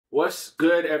What's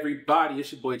good, everybody?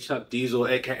 It's your boy Chuck Diesel,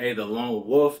 aka the Lone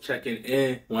Wolf, checking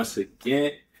in once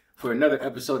again for another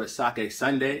episode of Saké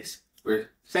Sundays.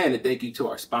 We're saying a thank you to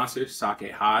our sponsors, Saké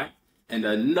High, and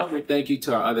another thank you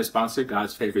to our other sponsor,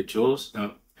 God's Favorite Jewels.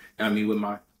 With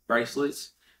my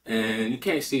bracelets, and you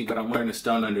can't see, but I'm wearing a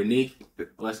stone underneath.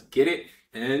 Let's get it.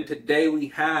 And today we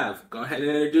have, go ahead and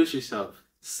introduce yourself.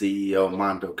 CEO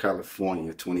Mondoe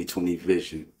California, 2020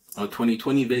 Vision. On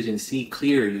 2020 Vision, see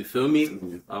clear, you feel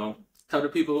me? Tell the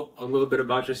people a little bit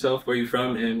about yourself, where you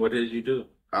from, and what it is you do.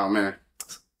 Oh, man.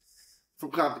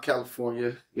 From Compton,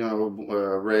 California,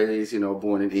 raised,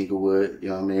 born in Inglewood,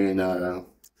 I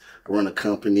run a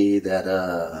company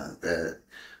that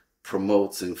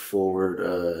promotes and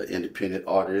forward independent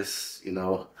artists, and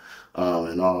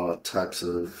all types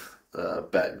of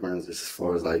backgrounds as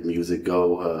far as like music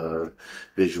go,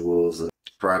 visuals,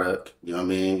 product,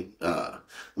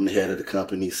 I'm the head of the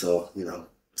company, so.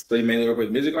 So you mainly work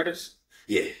with music artists?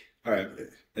 Yeah. All right.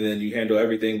 And then you handle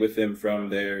everything with them from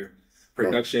their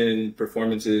production,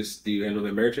 performances. Do you handle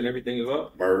their merch and everything as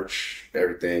well? Merch,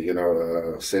 everything,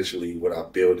 essentially what I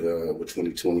build with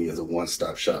 2020 is a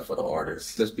one-stop shop for the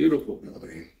artists. That's beautiful. You know what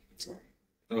I mean? So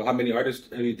how many artists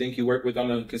do you think you work with on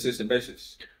a consistent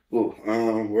basis? Well,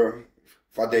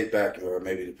 if I date back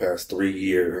maybe the past 3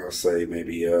 years, I'll say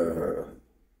maybe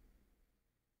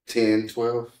 10,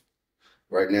 12.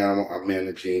 Right now, I'm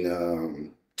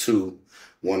managing two.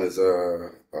 One is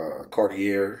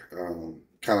Cartier,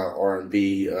 kind of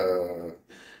R&B,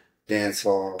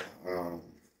 dancehall,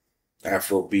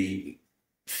 Afrobeat,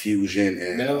 fusion,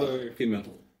 and male or female?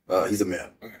 He's a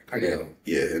male. Okay, Cartier.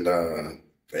 Yeah, and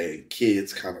a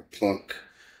kids kind of punk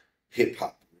hip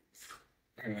hop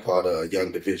called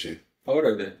Young Division. How old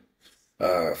are they?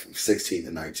 From 16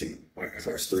 to 19. So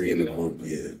there's three in the group.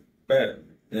 Yeah. Bad.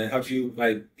 And how'd you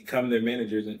become their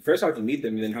managers? And first, how'd you meet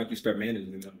them, and then how'd you start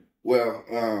managing them? Well,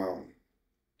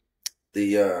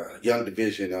 the Young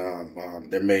Division,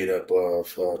 they're made up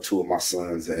of two of my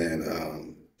sons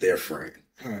and their friend.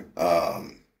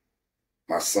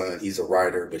 My son, he's a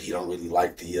writer, but he don't really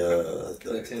like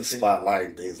the spotlight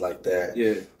and things like that.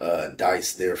 Yeah.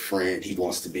 Dice, their friend, he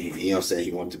wants to be, he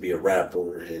wants to be a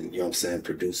rapper and,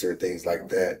 producer and things like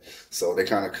that. So they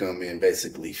kind of come in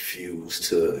basically fused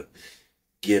to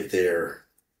give their,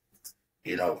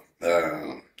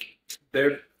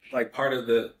 they're like part of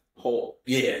the whole.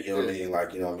 Yeah,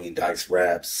 Dice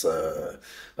raps,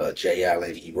 Jay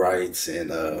Allen, he writes, and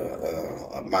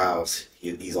Miles,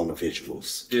 he's on the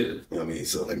visuals. Yeah.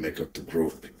 So they make up the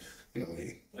group.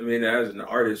 As an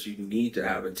artist, you need to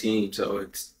have a team, so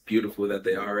it's beautiful that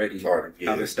they already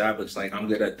have established, like, I'm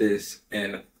good at this,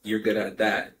 and you're good at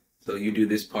that, so you do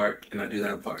this part, and I do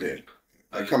that part. Yeah.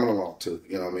 I'm coming along too,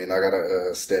 I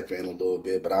gotta step in a little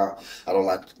bit, but I don't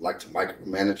like to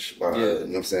micromanage.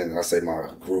 I say my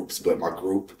groups, but my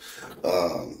group,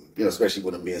 especially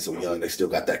with them being so young, they still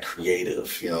got that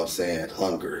creative,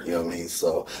 hunger.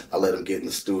 So I let them get in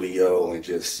the studio and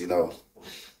just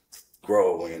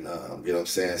grow and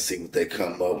see what they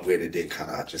come up with, and then kind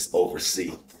of just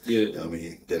oversee. Yeah.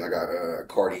 Then I got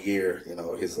Cartier,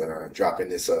 his dropping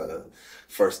this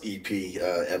first EP,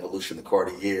 Evolution of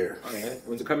Cartier. All right.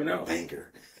 When's it coming out?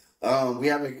 Banger. We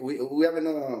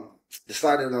haven't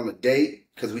decided on a date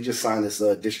because we just signed this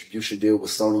distribution deal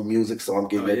with Sony Music, so I'm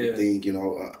getting everything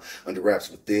under wraps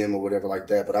with them or whatever like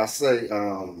that. But I say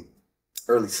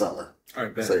early summer. All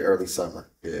right, say early summer.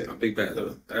 Yeah. A big bet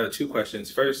though. I have two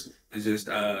questions. First is just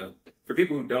for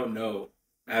people who don't know,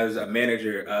 as a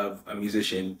manager of a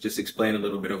musician, just explain a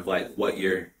little bit of what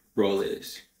your role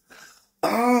is.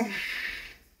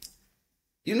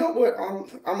 You know what?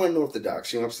 I'm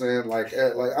unorthodox. You know what I'm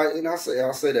saying?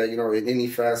 I'll say that in any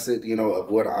facet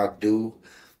of what I do,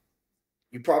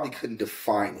 you probably couldn't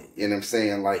define it. You know what I'm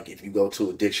saying? Like if you go to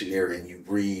a dictionary and you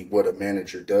read what a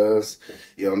manager does,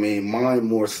 mine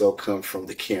more so comes from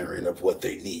the caring of what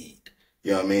they need.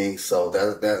 You know what I mean? So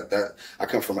that I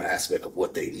come from an aspect of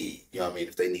what they need. You know what I mean?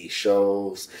 If they need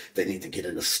shows, they need to get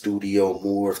in the studio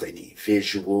more, if they need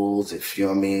visuals, if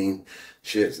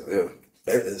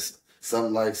it's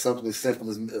something as simple as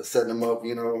setting them up,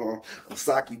 on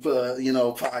Saké,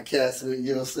 podcast,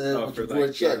 what I'm saying? For before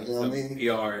check, you know what I mean?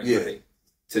 PR and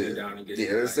sit down and get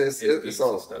it's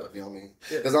all stuff, you know what I mean?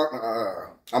 Because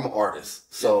I'm an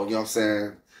artist, so, you know what I'm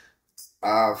saying?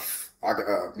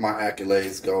 My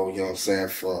accolades go,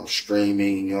 from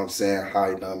streaming,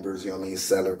 high numbers,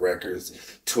 selling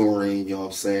records, touring,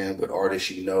 with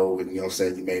artists and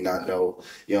you may not know,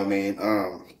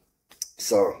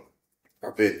 so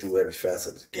I've been through every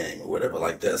facet of the game or whatever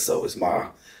like that, so it's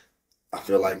my I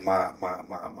feel like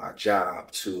my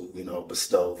job to, you know,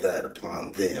 bestow that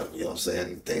upon them, you know what I'm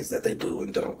saying? Things that they do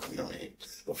and don't, you know what I mean?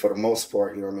 But for the most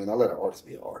part, you know what I mean, I let an artist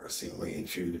be an artist, you know what I mean?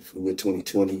 If we were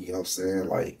 2020, you know what I'm saying?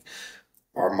 Like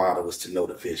our motto is to know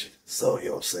the vision. So, you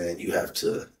know what I'm saying, you have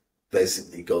to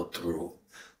basically go through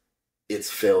its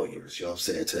failures, you know what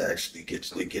I'm saying, to actually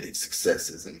get its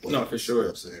successes and No, for wins, you sure. know what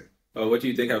I'm saying? What do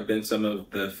you think have been some of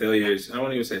the failures? I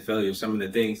won't even say failures, some of the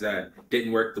things that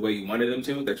didn't work the way you wanted them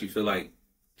to, that you feel like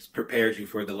prepared you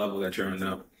for the level that you're on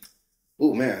now?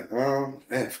 Oh man,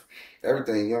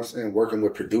 everything, you know what I'm saying? Working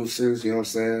with producers, you know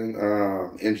what I'm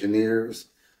saying? Engineers,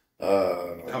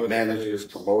 How were they managers, failures?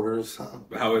 promoters.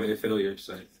 How were the failures?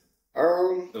 Like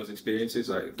Um, those experiences?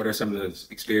 Like what are some of those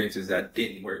experiences that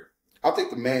didn't work? I think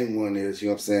the main one is, you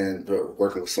know what I'm saying,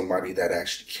 working with somebody that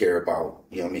actually care about,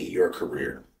 you know what I mean, your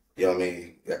career. You know what I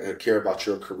mean? That care about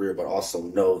your career, but also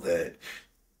know that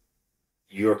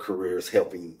your career is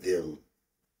helping them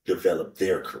develop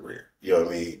their career. You know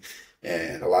what I mean?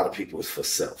 And a lot of people it's for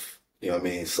self. You know what I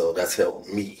mean? So that's helped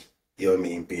me, you know what I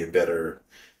mean, be a better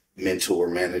mentor,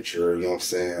 manager, you know what I'm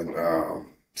saying,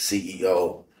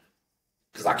 CEO,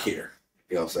 because I care.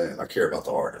 You know what I'm saying? I care about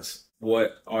the artist.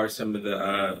 What are some of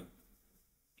the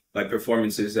like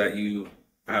performances that you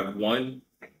have, one,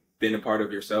 been a part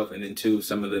of yourself, and then two,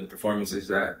 some of the performances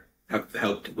that have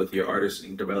helped with your artist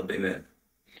in developing that?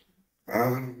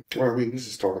 Well, I mean, this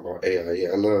is talking about AI. Yeah,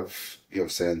 I love, you know what I'm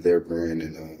saying, their brand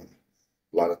and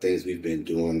a lot of things we've been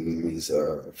doing is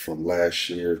from last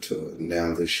year to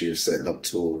now this year, setting up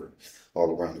tour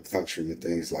all around the country and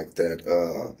things like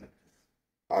that.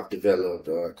 I've developed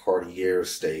a Cartier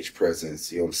stage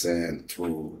presence, you know what I'm saying,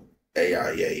 through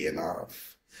AIA, and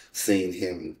I've seen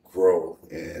him grow.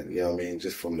 And, you know what I mean,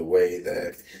 just from the way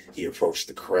that he approached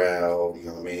the crowd, you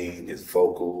know what I mean, his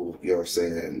vocal, you know what I'm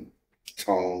saying,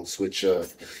 tone, switch up,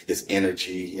 his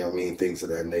energy, you know what I mean, things of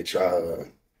that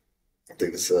nature. I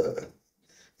think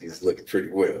he's looking pretty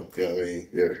well, you know what I mean?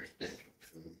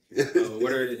 Yeah.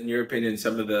 What are, in your opinion,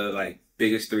 some of the like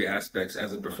biggest three aspects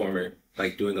as a performer,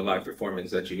 like doing a live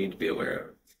performance, that you need to be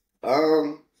aware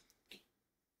Um,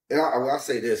 and I'll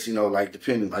say this, you know, like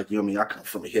depending, like, you know what I mean, I come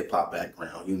from a hip hop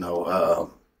background, you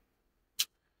know,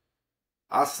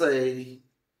 I say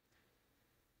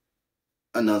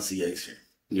enunciation,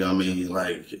 you know what I mean,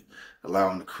 like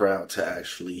allowing the crowd to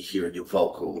actually hear your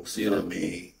vocals, you know what I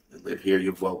mean, hear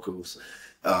your vocals.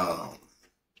 Um,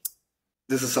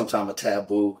 this is sometimes a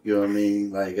taboo, you know what I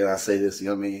mean? Like, and I say this, you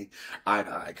know what I mean? Eye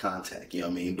to eye contact, you know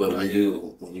what I mean? But when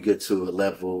you get to a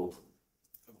level,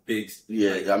 big.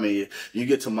 yeah, I mean, you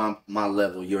get to my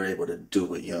level, you're able to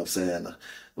do it, you know what I'm saying?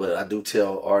 But I do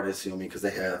tell artists, you know what I mean, because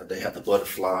they have the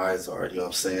butterflies, or you know what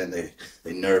I'm saying,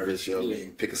 they nervous, you know what I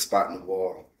mean? Pick a spot in the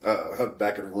wall,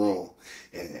 back of the room,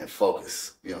 and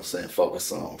focus, you know what I'm saying?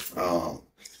 Focus on.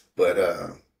 But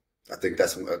I think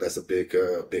that's a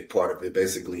big part of it.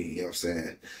 Basically, you know what I'm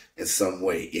saying, in some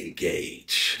way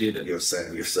engage. Yeah. You know what I'm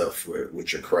saying, yourself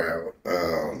with your crowd.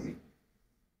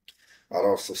 I'd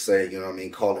also say, you know what I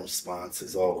mean, call and response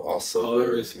is also Call and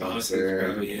good, response, you know what I'm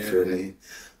saying? You feel me?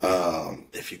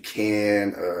 If you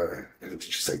can, did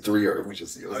you say three, or we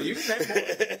just? Oh, you can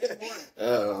say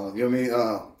more. You know what I mean?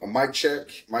 A mic check.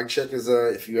 Mic check is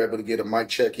if you're able to get a mic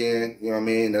check in, you know what I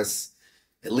mean? That's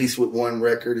at least with one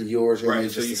record of yours, you know what I mean?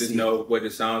 So you just know what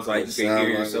it sounds like. You can hear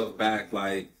yourself back,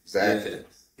 like exactly. Yeah.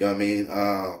 You know what I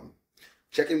mean?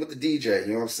 Check in with the DJ,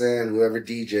 you know what I'm saying? Whoever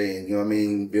DJing, you know what I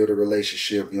mean? Build a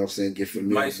relationship, you know what I'm saying? Get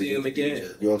familiar. Might see him again. DJ, you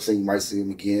know what I'm saying? You might see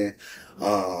him again.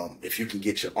 If you can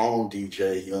get your own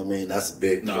DJ, you know what I mean? That's a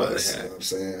big plus, you know what I'm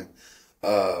saying?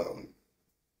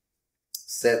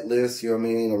 Set list, you know what I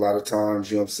mean? A lot of times,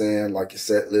 you know what I'm saying? Like your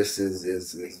set list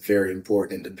is very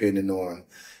important, depending on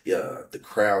the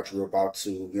crowd you're about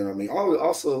to, you know what I mean?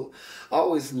 Also,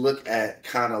 always look at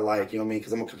kind of like, you know what I mean?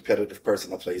 Because I'm a competitive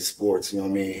person. I play sports, you know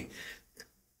what I mean?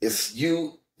 It's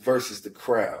you versus the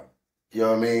crowd, you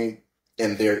know what I mean,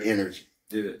 and their energy.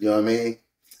 Yeah. You know what I mean?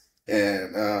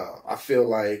 And I feel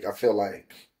like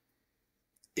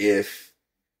if,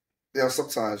 you know,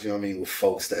 sometimes, you know what I mean, with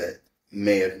folks that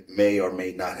may or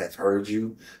may not have heard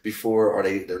you before, or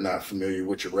they're not familiar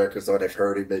with your records, or they've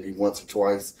heard it maybe once or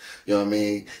twice, you know what I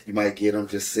mean? You might get them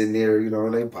just sitting there, you know,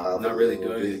 and they pop. Not really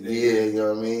doing anything. Yeah, you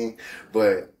know what I mean?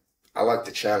 But I like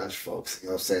to challenge folks, you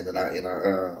know what I'm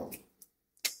saying?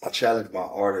 I challenge my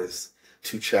artists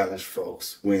to challenge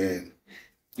folks when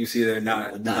You see, they're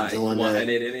not doing wanting that.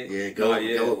 it in it. Yeah,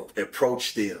 go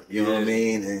approach them. You know what I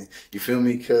mean? And you feel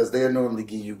me? Because they'll normally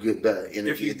give you good back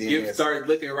energy. If you start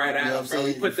looking right at them, bro,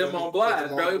 you put them on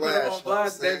blast, bro. You put them on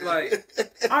blast, they're like,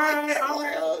 all right.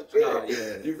 Oh,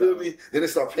 yeah. You feel me? Then they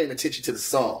start paying attention to the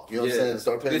song. You know what I'm saying?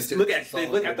 Start paying attention. They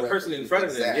look at the person in front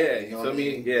of them. Yeah, you feel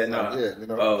me? Yeah, no. Yeah, you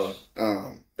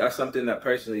know. That's something that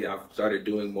personally I've started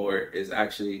doing more is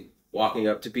actually walking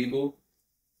up to people,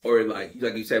 or like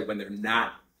you said, when they're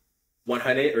not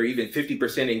 100 or even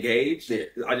 50% engaged,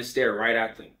 I just stare right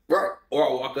at them. Right. Or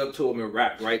I'll walk up to them and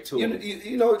rap right to them.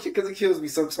 You know, because it kills me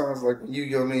sometimes, like, when you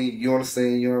know what I mean, you on the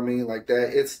scene, you know what I mean, like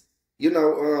that. It's, you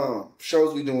know,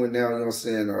 shows we doing now, you know what I'm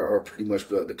saying, are pretty much,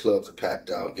 the clubs are packed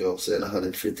out, you know what I'm saying,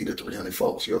 150 to 300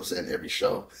 folks, you know what I'm saying, every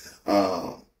show.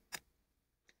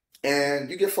 And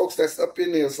you get folks that's up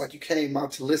in there, it's like you came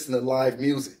out to listen to live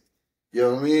music. You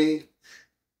know what I mean?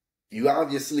 You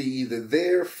obviously either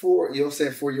there for, you know what I'm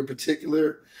saying, for the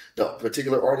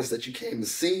particular artist that you came to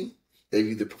see. They've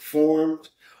either performed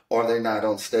or they're not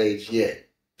on stage yet.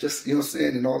 Just, you know what I'm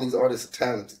saying? And all these artists are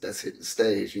talented that's hitting the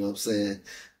stage, you know what I'm saying?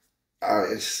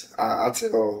 I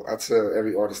tell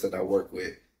every artist that I work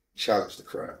with, challenge the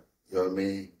crowd. You know what I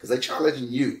mean? Because they challenging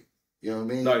you. You know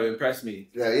what I mean? No, to impress me.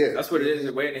 Yeah. That's what it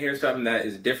is. Waiting to hear something that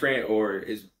is different or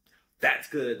is that's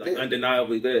good, like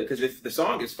undeniably good. Because if the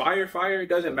song is fire, it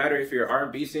doesn't matter if you're an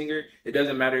R&B singer. It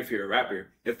doesn't matter if you're a rapper.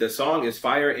 If the song is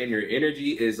fire and your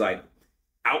energy is like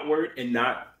outward and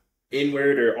not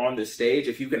inward or on the stage,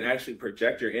 if you can actually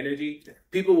project your energy,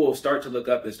 people will start to look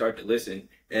up and start to listen.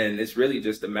 And it's really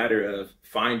just a matter of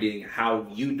finding how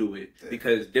you do it,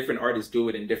 because different artists do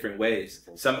it in different ways.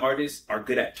 Some artists are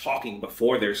good at talking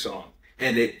before their song,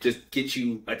 and it just gets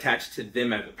you attached to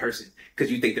them as a person because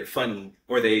you think they're funny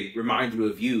or they remind you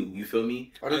of you. You feel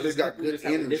me? Or they just got good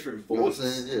energy. Different voice. You know what I'm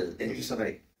saying? And you're just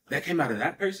like, that came out of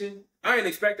that person? I didn't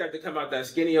expect that to come out that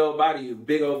skinny old body,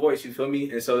 big old voice, you feel me?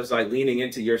 And so it's like leaning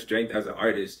into your strength as an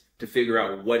artist to figure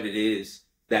out what it is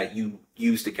that you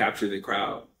use to capture the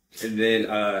crowd. And then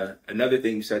another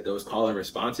thing you said, those call and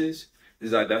responses,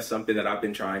 is like that's something that I've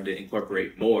been trying to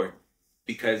incorporate more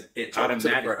because it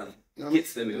automatically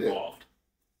gets them involved.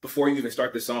 Before you even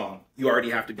start the song, you already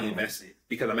have to be invested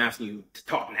because I'm asking you to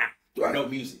talk now. Right. No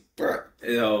music. Right.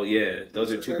 You know, yeah,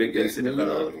 those are two big things to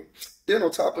develop. Then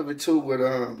on top of it too, with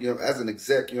you know, as an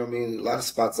exec, you know what I mean, a lot of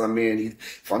spots I'm in,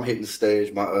 if I'm hitting the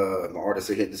stage, my artists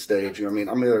are hitting the stage, you know what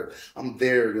I mean, I'm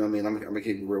there, you know what I mean, I'm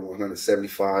hitting real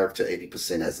 175 to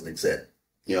 80% as an exec.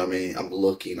 You know what I mean? I'm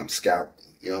looking, I'm scouting,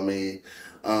 you know what I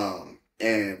mean?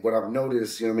 And what I've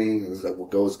noticed, you know what I mean, is that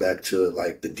what goes back to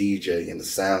like the DJ and the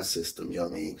sound system, you know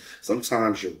what I mean?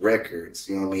 Sometimes your records,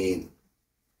 you know what I mean,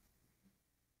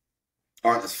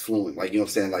 aren't as fluent. Like, you know what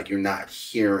I'm saying? Like, you're not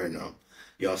hearing them.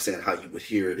 You know what I'm saying? How you would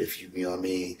hear it if you know what I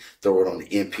mean, throw it on the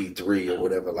MP3 or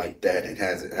whatever like that and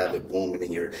have it booming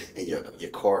in your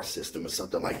car system or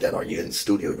something like that. Or you're in the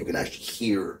studio, you can actually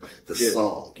hear the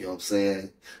song. You know what I'm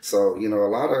saying? So, you know, a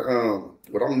lot of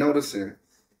what I'm noticing,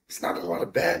 it's not a lot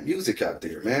of bad music out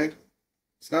there, man.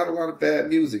 It's not a lot of bad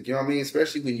music, you know what I mean?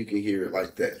 Especially when you can hear it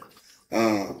like that.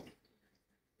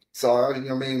 So, you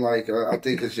know what I mean? Like, I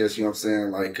think it's just, you know what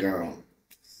I'm saying? Like,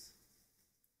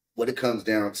 what it comes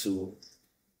down to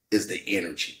is the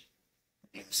energy.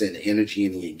 You know what I'm saying? The energy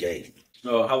and the engagement.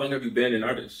 Oh, how long have you been an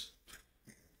artist?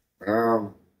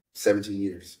 17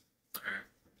 years.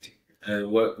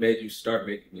 And what made you start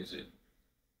making music?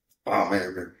 Oh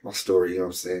man, my story, you know what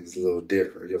I'm saying, is a little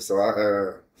different. So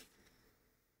I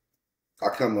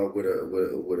come up with a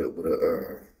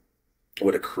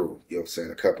crew, you know what I'm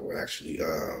saying, a couple actually.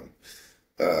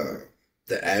 The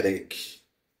Attic,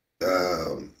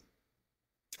 Out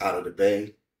of the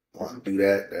Bay. I want to do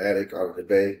that. The Attic, Out of the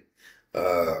Bay.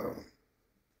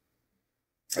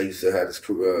 I used to have this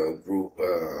group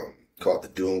called the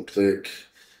Doom Click,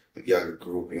 a younger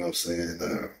group, you know what I'm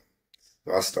saying.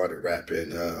 I started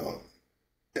rapping, and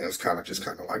it was kind of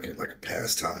like a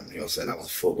pastime, you know what I'm saying. I was a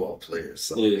football player,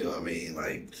 so you know what I mean.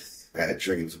 Like, I had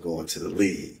dreams of going to the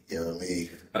league, you know what I mean.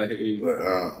 I hear you. But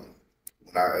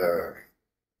I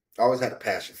always had a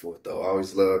passion for it though. I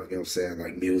always loved, you know what I'm saying,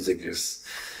 like music, just,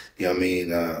 you know what I mean,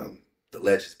 the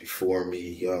legends before me,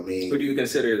 you know what I mean. Who do you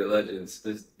consider the legends?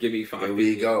 Just give me 5. Here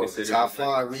we go. Top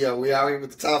 5. We out here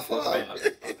with the top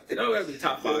 5. You know, every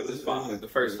top 5 is 5. The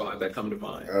first 5 that come to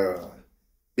mind.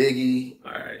 Biggie.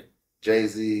 All right.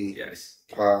 Jay-Z, Yes.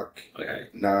 Pac, Okay.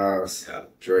 Nas, Yeah.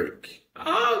 Drake.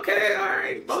 Okay, all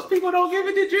right. Most people don't give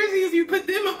it to Drizzy if you put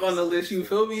them up on the list. You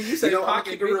feel me? You say I'll Pac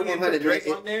keep and it real Biggie and 100. put Drake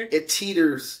on there. It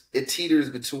teeters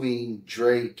between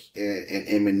Drake and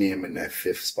Eminem in that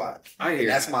 5th spot. I hear and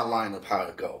that's that. my line of how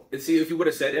it go. And see, if you would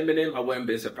have said Eminem, I wouldn't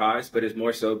be surprised. But it's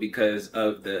more so because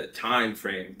of the time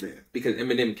frame. Yeah. Because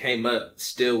Eminem came up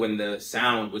still when the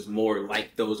sound was more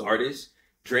like those artists.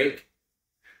 Drake,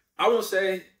 I won't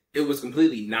say it was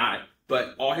completely not,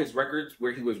 but all his records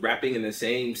where he was rapping in the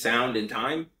same sound and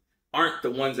time aren't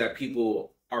the ones that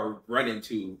people are running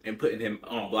to and putting him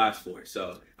on blast for.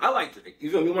 So I like Drake.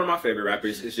 He's gonna be one of my favorite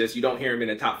rappers. It's just you don't hear him in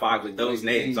the top 5 with those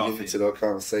names Get often. into those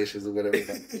conversations or whatever. You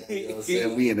know what I'm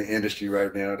saying? We in the industry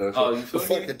right now, though. Oh, you feel but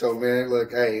fuck me? it though, man.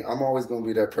 Look, hey, I'm always gonna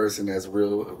be that person that's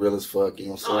real as fuck. You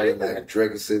know what I'm saying? yeah. Like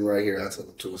Drake is sitting right here. I told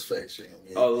him to his face. You know what I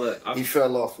mean? Oh look, He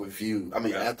fell off with Views. I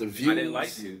mean, Yeah. after Views, I didn't like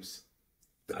Views.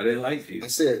 I didn't like Views.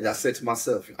 I said to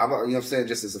myself, you know what I'm saying,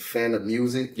 just as a fan of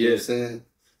music, you know what I'm saying,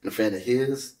 and a fan of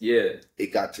his, Yeah, it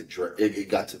got to Drake, it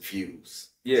got to Views.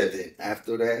 yeah. And then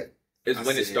after that, It's I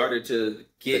when it said, started to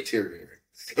get. deteriorate.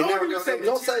 Oh, It never you goes. said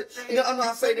Don't say. deteriorate. No, I'm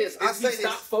not say this. I He say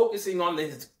stopped this. focusing on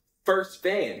his first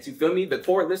fans. You feel me? The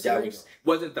core listeners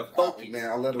wasn't the focus. Man,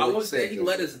 I let him. I won't say he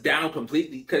let us down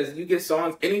completely because you get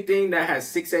songs, anything that has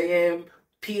 6 a.m.,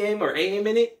 p.m., or a.m.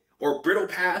 in it, or Brittle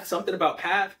Path, something about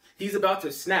Path, he's about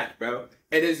to snap, bro.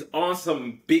 And it's on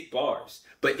some big bars.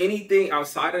 But anything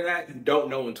outside of that, you don't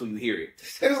know until you hear it.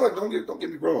 And it's like, don't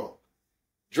get me wrong.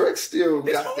 Drake still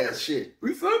It's got hard. that shit.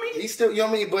 You feel me? He still, you know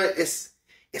what I mean? But it's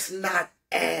not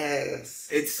as.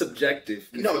 It's subjective.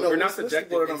 No, We're not what's the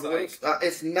subjective. word It's I'm like,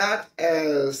 it's not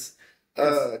as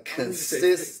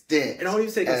consistent. and I don't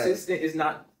even say as- consistent is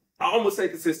not. I almost say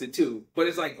consistent too, but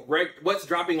it's like what's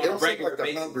dropping It on a don't seem regular like the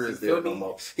basis. number You is feel there me? no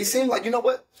more. He seemed like, you know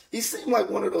what? He seemed like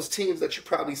one of those teams that you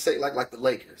probably say like the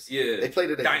Lakers. Yeah, They played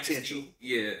to their Dynasty. potential.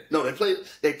 Yeah, No,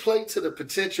 they played to the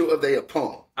potential of their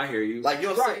opponent. I hear you. Like, you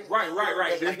know what I'm right, saying?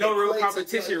 right. There's Like, no they real play to-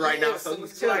 competition right now, so so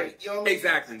it's it's like, like you know what I mean?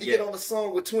 exactly. You Yeah. get on the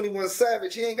song with 21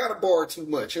 Savage, he ain't got to bar too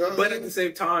much. You know what I But mean? at the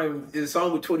same time, the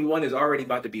song with 21 is already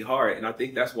about to be hard, and I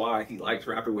think that's why he likes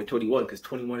rapping with 21 because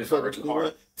 21 is Fuck with already 21?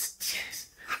 hard. Yes.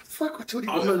 Fuck with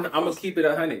 21. I'm gonna keep it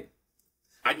 100.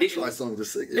 I did try something to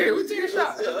sing. Yeah, we take a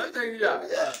shot. Yeah, let's take a shot.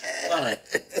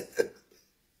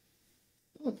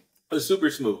 It was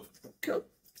super smooth.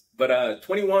 But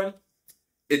 21,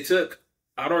 it took,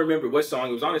 I don't remember what song,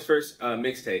 it was on his first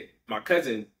mixtape. My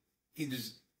cousin, he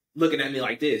just looking at me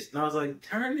like this. And I was like,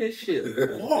 turn this shit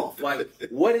off. Like,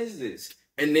 what is this?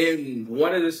 And then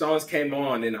one of the songs came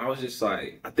on and I was just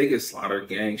like, I think it's Slaughter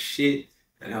Gang shit.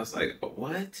 And I was like,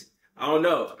 what? I don't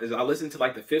know. I listened to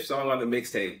like the 5th song on the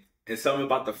mixtape and something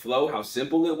about the flow, how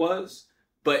simple it was.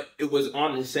 But it was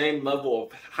on the same level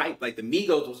of hype. Like the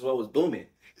Migos was what was booming.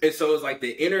 And so it was like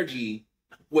the energy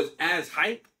was as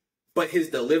hype, but his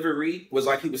delivery was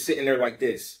like he was sitting there like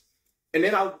this. And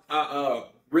then I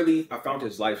found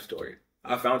his life story.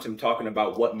 I found him talking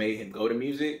about what made him go to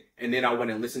music. And then I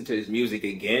went and listened to his music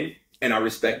again and I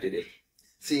respected it.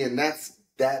 See, and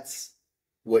that's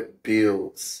what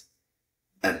builds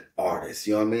an artist.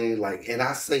 You know what I mean? Like, and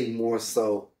I say more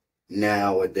so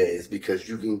nowadays because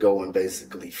you can go and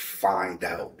basically find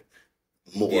out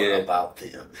more about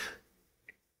them.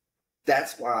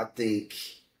 That's why I think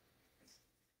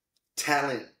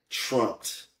talent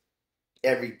trumped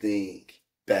everything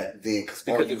back then.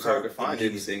 Because it was hard to find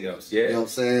anything else. Yeah. You know what I'm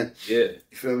saying? Yeah.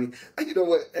 You feel me? And you know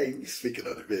what? Hey, speaking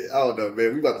of it, man, I don't know,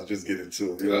 man. We about to just get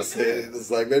into it. You know what I'm saying?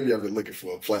 It's like maybe I've been looking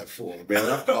for a platform, man.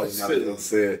 I'm probably not, you know what I'm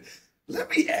saying? Let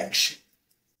me ask you.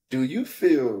 Do you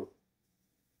feel...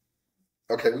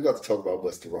 Okay, we got to talk about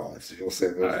Busta Rhymes. You know what I'm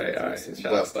saying? All right.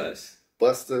 Shout out Bus.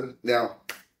 Busta. Now,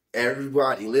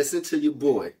 everybody, listen to your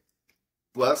boy.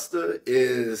 Busta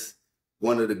is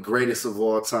one of the greatest of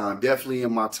all time. Definitely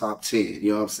in my top 10.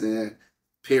 You know what I'm saying?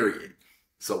 Period.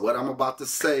 So what I'm about to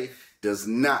say does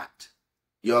not,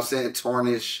 you know what I'm saying,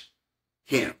 tarnish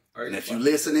him. Right, and if you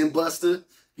listening, Busta,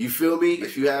 you feel me?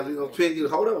 If you have an opinion,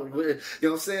 hold on. You know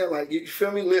what I'm saying? Like, you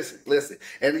feel me? Listen.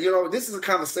 And, you know, this is a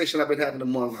conversation I've been having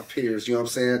among my peers. You know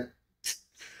what I'm saying?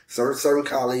 Certain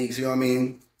colleagues, you know what I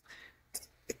mean?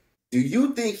 Do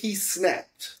you think he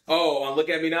snapped? Oh, look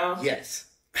at me now? Yes.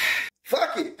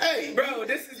 Fuck it. Hey. Bro,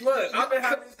 this is, look, I've been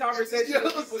having this conversation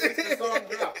with people since the song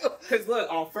dropped. Because,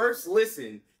 look, on first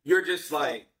listen, you're just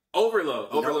like,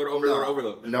 overload.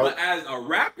 No. But as a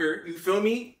rapper, you feel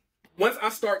me? Once I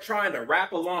start trying to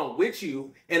rap along with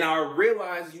you and I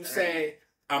realize you say,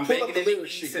 I'm Pull banging up in the the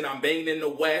lyric East sheet. and I'm banging in the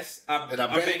West. I'm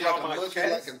banging on my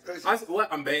chest.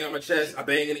 I'm banging on my chest. I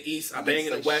bang in the East. I bang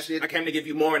in the West. I came to give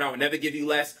you more and I will never give you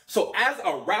less. So as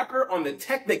a rapper on the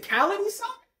technicality side,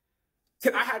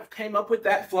 could I have came up with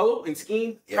that flow and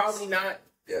scheme? Yes. Probably not.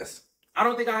 Yes. I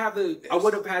don't think I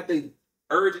would have had the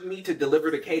urge in me to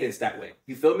deliver the cadence that way.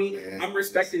 You feel me? Man, I'm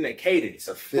respecting the cadence.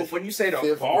 But when you say the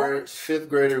fifth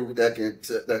grader that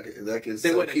can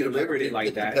they wouldn't have delivered it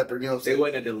like that. Pepper, you know what I'm saying? They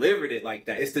wouldn't have delivered it like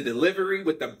that. It's the delivery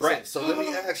with the breath. So let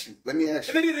me ask you. You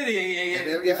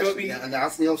feel me? And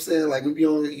that's, you know what I'm saying? Like, we be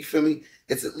on, you feel me?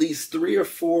 It's at least 3 or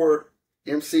 4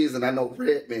 MCs, and I know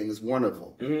Redman is one of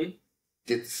them. Mm-hmm.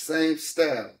 Did the same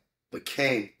style, but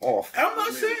came off. I'm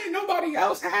not saying nobody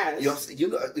else has. You know what I'm saying? You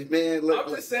know, man, look.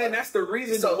 I'm just saying that's the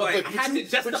reason I had to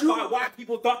justify why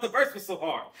people thought the verse was so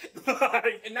hard.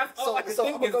 And that's all I can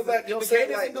think I'm gonna go back, you know what I'm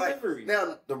saying? Like,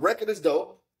 now, the record is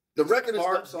dope. The record is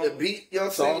dope. The beat, you know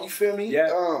what I'm saying? You feel me?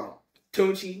 Yeah.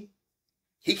 Tunchi.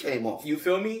 He came off. You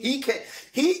feel me? He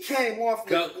came off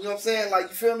with, you know what I'm saying? Like,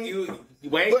 you feel me? You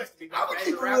wait. But I'm gonna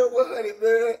keep it real with it,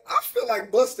 man. I feel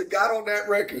like Busta got on that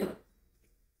record.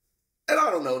 And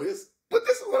I don't know this, but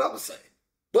this is what I'm gonna say.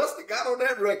 Busta got on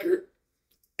that record,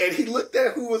 and he looked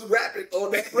at who was rapping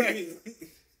on that record,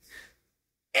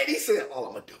 and he said, "All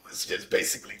I'm gonna do is just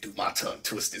basically do my tongue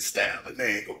twisted style, and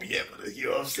they ain't gonna be able to." You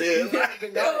know what I'm saying?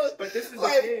 But this is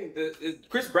the thing.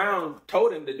 Chris Brown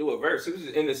told him to do a verse. He was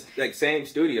in this same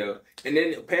studio, and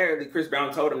then apparently Chris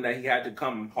Brown told him that he had to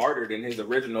come harder than his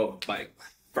original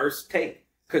first take.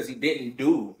 Because he didn't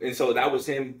do, and so that was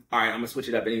him. All right, I'm gonna switch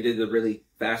it up, and he did the really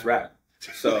fast rap.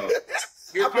 So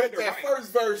I bet that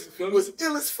first verse was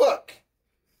ill as fuck.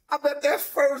 I bet that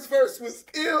first verse was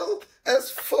ill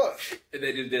as fuck. And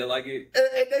they just didn't like it.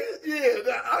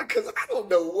 Because I don't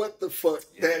know what the fuck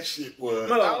that shit was.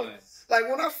 Like,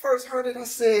 when I first heard it, I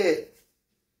said,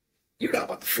 "You're not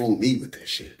about to fool me with that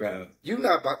shit, bro. You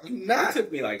not. It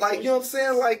took me you know what I'm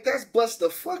saying? Like, that's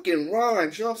Busta fucking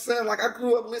Rhymes. You know what I'm saying? Like, I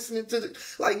grew up listening to you know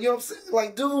what I'm saying?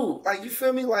 Like, dude, like, you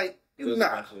feel me? Like, you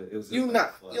not. You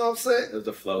not. You know what I'm saying? It was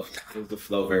the flow. It was the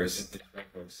flow verse. It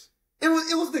was you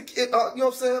know what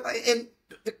I'm saying? Like, and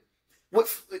what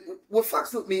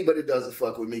fucks with me, but it doesn't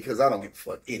fuck with me because I don't give a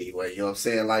fuck anyway. You know what I'm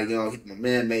saying? Like, you know, my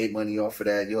man made money off of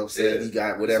that. You know what I'm saying? Yeah. He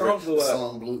got whatever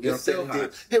song blew. You know what I'm saying?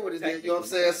 Did what it did. You know what I'm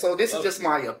saying? So this is just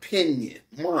my opinion.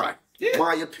 My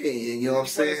opinion. You know what I'm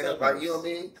saying? Like, you know what I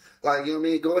mean? Like, you know what I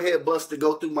mean? Go ahead, Busta,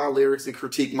 go through my lyrics and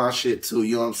critique my shit too.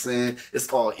 You know what I'm saying?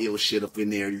 It's all ill shit up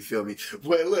in there. You feel me?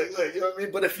 But look, you know what I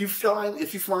mean? But if you find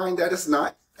that it's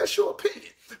not, that's your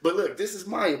opinion. But look, this is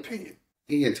my opinion.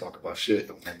 He ain't talk about shit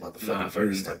on that motherfucking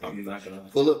verse. I'm not gonna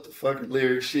pull up the fucking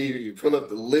lyric sheet. Pull up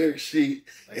the lyric sheet.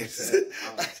 Like I said,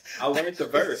 I learned the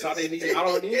verse. I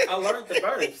learned the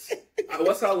verse.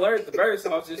 Once I learned the verse, I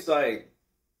was just like,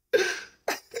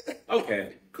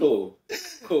 okay, cool.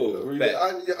 Look, man,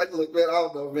 I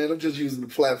don't know, man. I'm just using the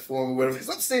platform or whatever. Because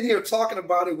I'm sitting here talking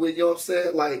about it with, you know what I'm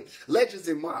saying, like, legends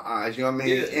in my eyes, you know what I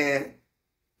mean? Yeah. And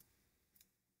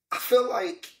I feel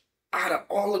like out of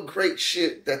all the great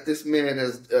shit that this man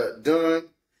has done,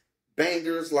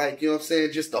 bangers, like, you know what I'm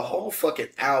saying, just the whole fucking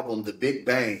album, The Big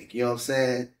Bang, you know what I'm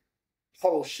saying?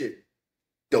 Whole shit,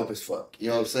 dope as fuck, you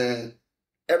know what I'm saying?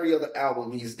 Every other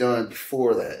album he's done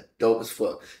before that, dope as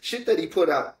fuck. Shit that he put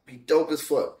out, be dope as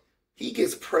fuck. He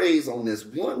gets praise on this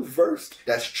one verse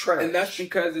that's trash. And that's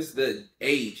because it's the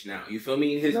age now, you feel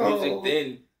me? His music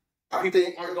then... People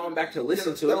aren't going back to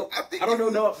listen to it. I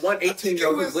don't know one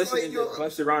 18-year-old who's listening to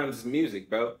Busta Rhymes' music,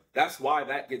 bro. That's why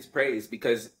that gets praised,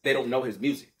 because they don't know his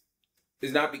music.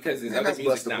 It's not because his other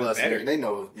music's not better. Man. They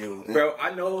know his music. Bro,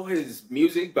 I know his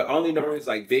music, but I only know his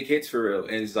big hits for real.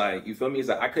 And it's like, you feel me? It's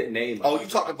like I couldn't name. Oh, you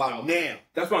talking about now?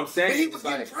 That's what I'm saying. But he was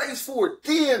getting praised for it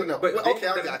then. But okay,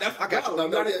 I got you.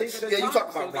 Yeah, you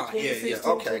talking about now? Yeah.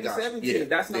 Okay, got you.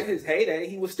 That's not his heyday.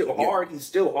 He was still hard. He's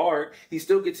still hard. He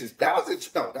still gets his props.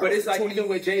 But it's like even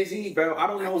with Jay-Z, bro. I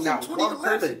don't know not one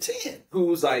person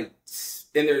who's like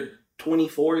in their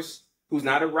 24s who's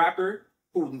not a rapper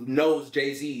who knows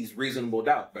Jay-Z's Reasonable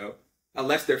Doubt, bro.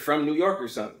 Unless they're from New York or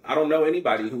something. I don't know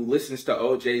anybody who listens to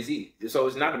old Jay-Z. So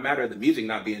it's not a matter of the music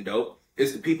not being dope.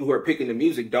 It's the people who are picking the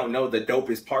music don't know the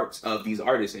dopest parts of these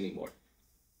artists anymore.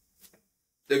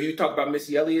 If you talk about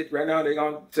Missy Elliott right now, they're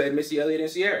going to say Missy Elliott and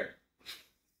Sierra.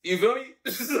 You feel me?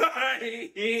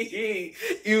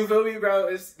 You feel me, bro?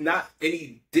 It's not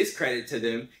any discredit to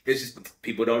them. It's just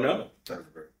people don't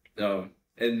know.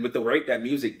 And with the rate that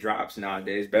music drops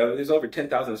nowadays, bro, there's over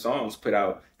 10,000 songs put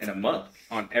out in a month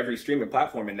on every streaming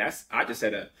platform. And I just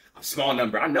said a small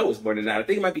number. I know it's more than that. I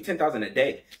think it might be 10,000 a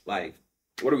day. Like,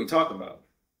 what are we talking about?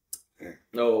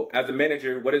 No, as a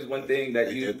manager, what is one thing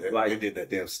that you like? They did that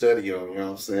damn study on, you know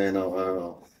what I'm saying? I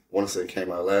want to say it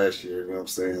came out last year, you know what I'm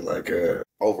saying? Like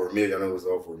over 1 million. I know it was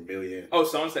over 1 million. Oh,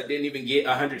 songs that didn't even get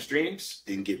 100 streams?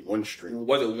 Didn't get 1 stream.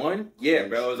 Was it 1? Yeah,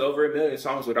 bro. It was over 1 million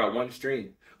songs without 1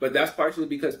 stream. But that's partially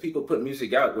because people put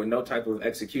music out with no type of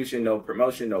execution, no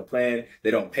promotion, no plan.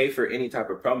 They don't pay for any type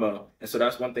of promo. And so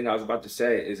that's one thing I was about to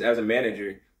say is as a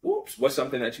manager, what's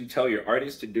something that you tell your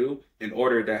artists to do in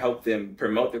order to help them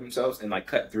promote themselves and like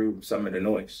cut through some of the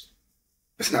noise?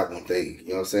 It's not one thing, you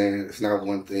know what I'm saying? It's not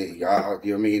one thing. You know what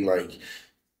I mean? Like,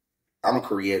 I'm a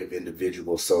creative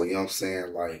individual, so you know what I'm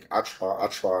saying. Like I try.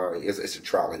 It's a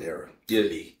trial and error. Yeah.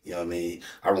 You know what I mean.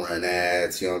 I run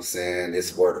ads. You know what I'm saying.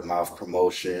 It's word of mouth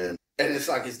promotion, and it's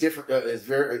like it's different. It's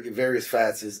various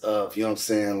facets of you know what I'm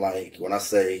saying. Like when I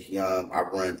say I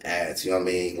run ads. You know what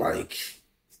I mean. Like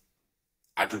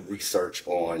I do research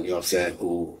on you know what I'm saying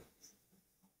who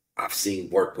I've seen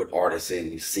work with artists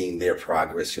and seen their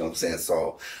progress, you know what I'm saying?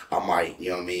 So I might, you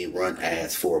know what I mean, run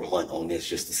ads for a month on this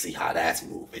just to see how that's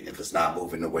moving. If it's not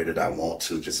moving the way that I want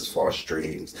to, just as far as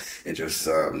streams and just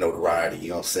notoriety, you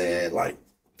know what I'm saying? Like,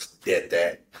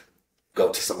 that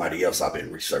go to somebody else I've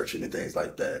been researching and things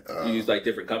like that. You use like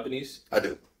different companies? I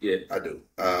do. Yeah. I do.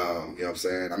 You know what I'm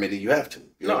saying? I mean, you have to.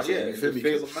 You know what I'm saying? You feel me?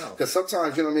 Because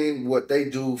sometimes, you know what I mean, what they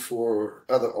do for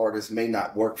other artists may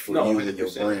not work for you and your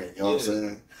brand. You know what I'm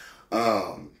saying?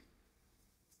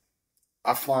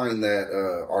 I find that,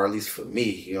 or at least for me,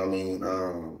 you know what I mean,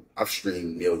 I've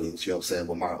streamed millions, you know what I'm saying,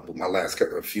 with my last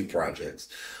few projects.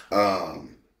 A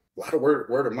lot of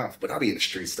word of mouth, but I be in the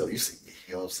streets though, you see me,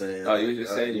 you know what I'm saying? Oh, you were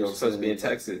just saying you were supposed to be in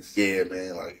Texas. Yeah,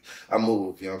 man, like, I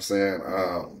moved, you know what I'm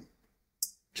saying?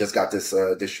 Just got this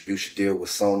distribution deal with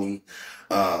Sony.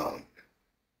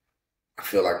 I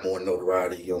feel like more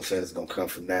notoriety, you know what I'm saying, is going to come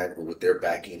from that with their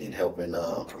backing and helping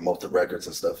promote the records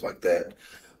and stuff like that.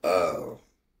 You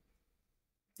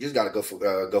just got to go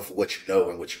for what you know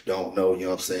and what you don't know, you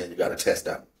know what I'm saying? You got to test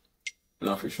out.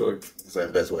 No, for sure. That's the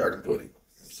best way I can put it.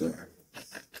 So.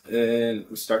 And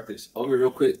we'll start this over real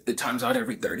quick. The time's out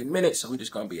every 30 minutes, so we're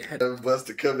just going to be ahead.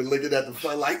 Busta coming looking at the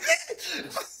phone like,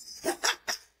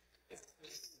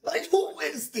 like, who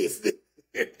is this?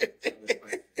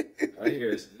 Right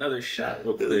here is another shot.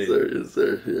 Real quick. Yes,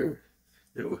 sir. Here.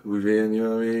 We've been, you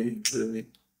know what I mean? It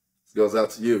goes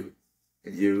out to you.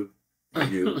 And you.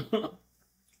 And you.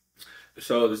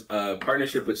 So, this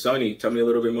partnership with Sony, tell me a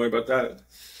little bit more about that.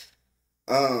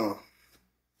 Well,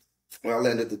 I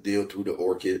landed the deal through the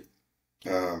Orchid,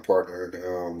 partnered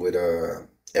with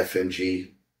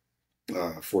FMG,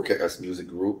 Forecast Music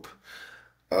Group.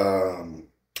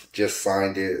 Just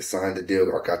signed the deal,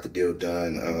 or got the deal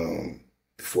done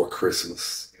before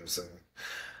Christmas, you know what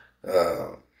I'm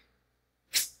saying?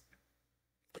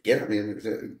 But yeah, I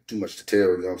mean, too much to tell,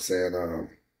 you know what I'm saying?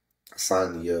 I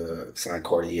signed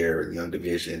Cartier and Young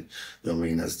Division, you know what I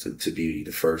mean, as to be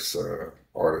the first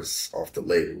artist off the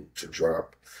label to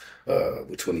drop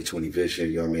with 2020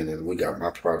 Vision, you know what I mean? And we got my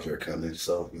project coming,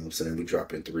 so, you know what I'm saying, we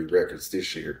dropping 3 records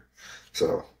this year.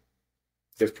 So,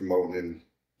 just promoting and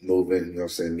moving, you know what I'm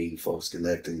saying, meeting folks,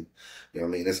 connecting, you know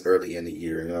what I mean? It's early in the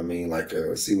year, you know what I mean? Like,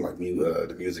 it seemed like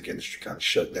the music industry kind of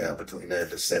shut down between that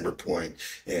December point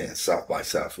and South by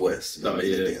Southwest. You know what I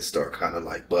mean? It didn't start kind of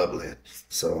like bubbling,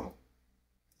 so.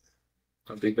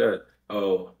 I think that,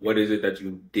 what is it that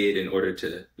you did in order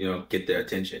to, you know, get the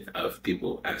attention of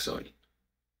people at Sony?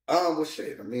 Well,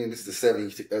 shit, I mean, this is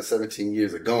the 17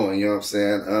 years of going, you know what I'm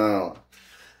saying?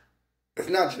 It's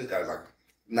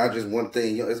not just one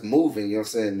thing, you know, it's moving, you know what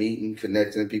I'm saying, meeting,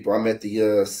 connecting people. I met the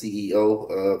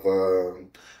CEO of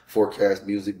Forecast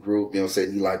Music Group, you know what I'm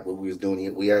saying, he liked what we was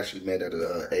doing. We actually met at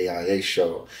an AIA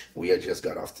show. We had just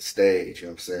got off the stage, you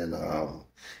know what I'm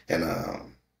saying,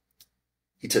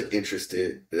 he took interest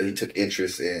in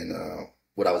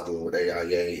what I was doing with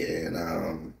AIA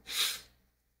and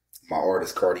my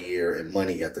artist Cartier and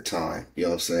Money at the time, you know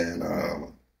what I'm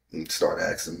saying, and start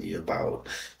asking me about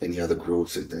any other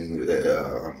groups and things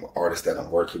that artists that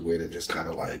I'm working with, and just kind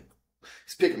of like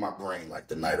he's picking my brain like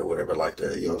the night or whatever like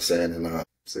that, you know what I'm saying, and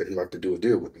said he'd like to do a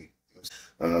deal with me.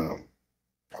 I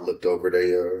looked over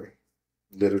their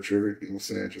literature, you know what I'm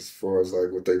saying, just as far as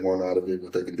like what they want out of it,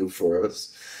 what they can do for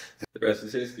us. The rest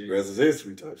is history. The rest is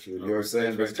history type shit, you know what I'm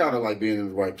saying? But it's kind of like being in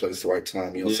the right place, the right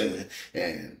time, you know what I'm saying,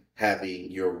 and having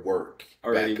your work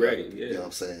already ready, you know what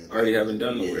I'm saying? Already having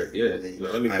done the work, yeah.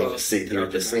 Let me just sit here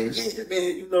just saying, yeah,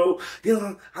 man, you know,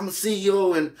 I'm a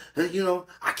CEO and you know,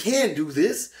 I can do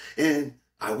this and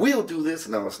I will do this.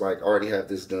 And I was like, I already have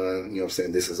this done, you know what I'm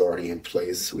saying? This is already in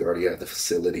place. We already have the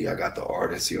facility. I got the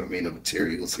artists, you know what I mean? The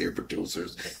materials here,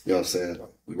 producers, you know what I'm saying?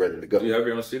 We ready to go. Do you have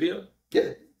your own studio?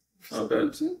 Yeah.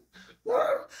 Okay.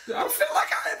 I feel like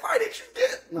I invited you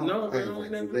there. No, I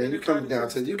invited you, man. You coming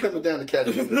down to catch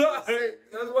me.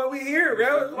 That's why we here,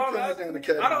 bro.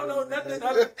 I don't know nothing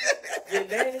other than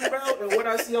your name, bro, and what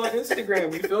I see on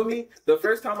Instagram. You feel me? The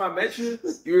first time I met you,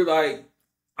 you were like,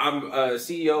 I'm a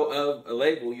CEO of a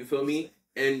label, you feel me?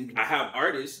 And I have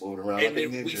artists, and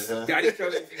then we got each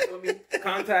other, you feel me?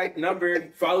 Contact number,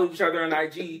 followed each other on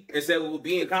IG, and said we'll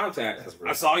be in contact.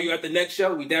 I saw you at the next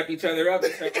show. We dapped each other up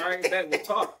and said, "All right, bet we'll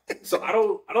talk." So I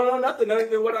don't know nothing other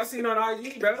than what I seen on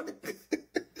IG, bro.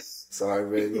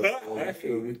 Sorry,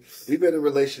 man. We've been in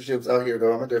relationships out here,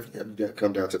 though. I'm definitely have to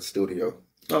come down to the studio.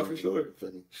 Oh, for sure.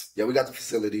 Yeah, we got the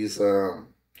facilities.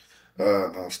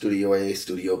 Studio A,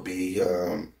 Studio B.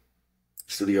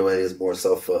 Studio A is more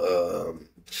so for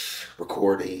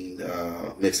recording,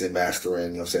 mixing, mastering, you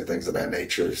know what I'm saying, things of that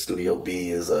nature. Studio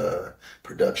B is a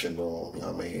production room, you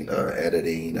know what I mean,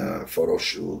 editing, photo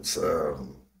shoots,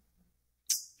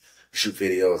 shoot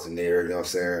videos in there, you know what I'm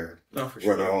saying? Oh, for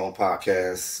sure. Run our own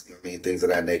podcasts, you know what I mean, things of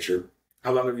that nature.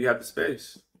 How long have you had the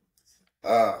space?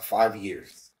 5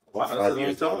 years. Wow, 5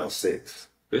 years going on 6.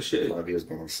 Good shit. 5 years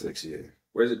going on 6, yeah.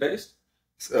 Where's it based?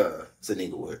 It's in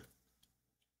Inglewood.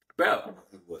 Bro,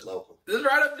 Inglewood, local. This is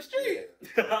right up the street.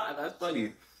 Yeah. That's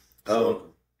funny.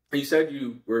 You said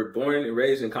you were born and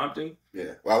raised in Compton?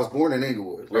 Yeah. Well, I was born in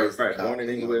Inglewood. Right. Born in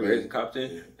Inglewood, raised in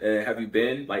Compton. Yeah. And have you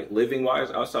been, like, living-wise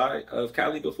outside of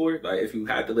Cali before? Like, if you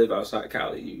had to live outside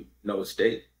Cali, you know a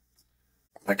state?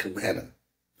 I like Atlanta.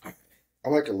 I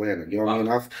like Atlanta. You know what I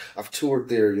mean? I've toured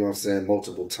there, you know what I'm saying,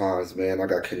 multiple times, man. I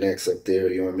got connects up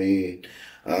there, you know what I mean?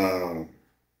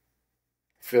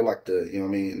 I feel like you know what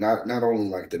I mean, not only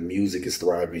like the music is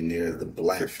thriving there, the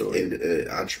black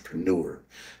entrepreneur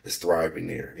is thriving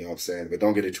there. You know what I'm saying? But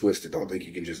don't get it twisted. Don't think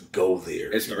you can just go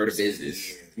there and start a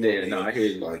business. Yeah, no, I hear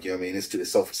you. Like, you know what I mean?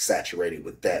 It's so saturated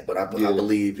with that. But I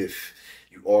believe if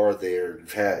you are there,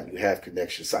 you have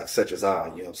connections such as you know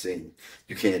what I'm saying,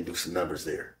 you can do some numbers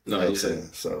there. You know what I'm saying?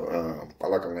 So I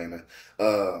like Atlanta.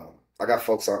 I got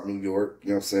folks out in New York, you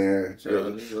know what I'm saying?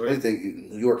 Sure,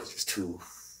 anything New York is just too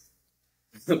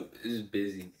it's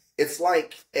busy. It's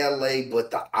like LA, but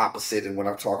the opposite. And when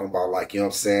I'm talking about, like, you know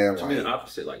what I'm saying? What you mean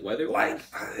opposite? Like weather? Like,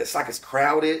 it's like it's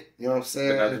crowded. You know what I'm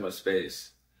saying? Not as much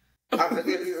space. I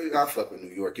fuck with New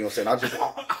York. You know what I'm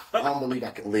saying? I don't believe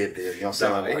I can live there. You know what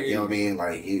I'm saying? Like, you know what I mean?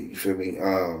 Like, you feel me?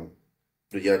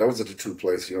 But yeah, those are the two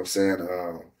places. You know what I'm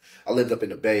saying? I lived up in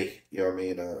the Bay. You know what I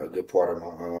mean? A good part of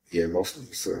my most of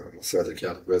it's Southern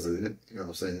Cali resident. You know what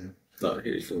I'm saying? No,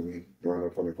 here you feel me? Growing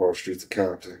up on the Park streets of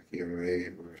Compton. You know what I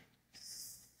mean?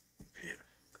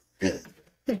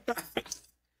 Yeah.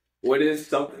 What is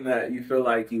something that you feel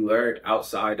like you learned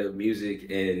outside of music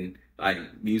and like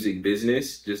music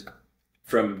business, just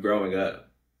from growing up,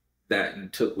 that you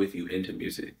took with you into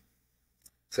music?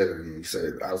 Say that again. You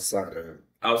said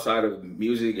outside of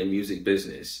music and music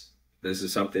business. This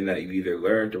is something that you either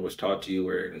learned or was taught to you,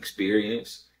 or an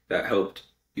experience that helped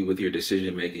you with your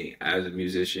decision making as a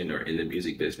musician or in the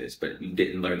music business, but you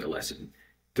didn't learn the lesson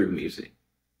through music.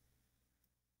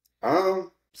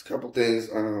 It's a couple things.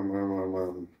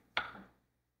 Well,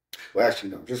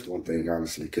 actually, no, just one thing,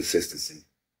 honestly, consistency.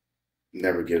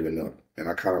 Never giving up. And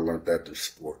I kind of learned that through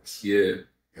sports. Yeah. You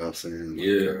know what I'm saying?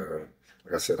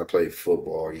 Like I said, I played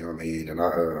football, you know what I mean? And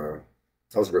I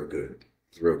was real good. It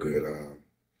was real good.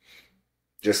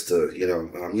 Just to,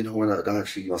 when I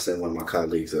actually, you know what I'm saying, one of my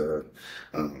colleagues,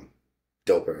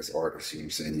 dope ass artist, you know what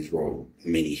I'm saying, he's wrote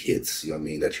many hits, you know what I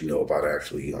mean, that you know about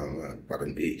actually, about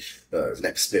his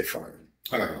name is Spitfire.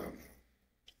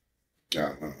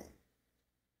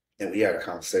 And we had a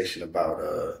conversation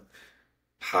about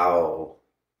how,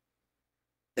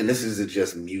 and this isn't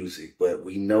just music, but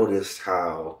we noticed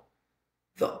how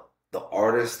the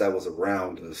artists that was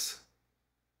around us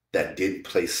that didn't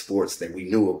play sports that we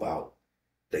knew about,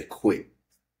 they quit.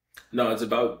 No, it's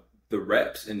about the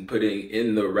reps and putting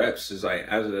in the reps. Is like,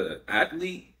 as an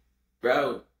athlete,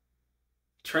 bro,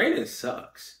 training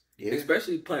sucks. Yeah.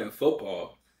 Especially playing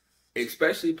football. 2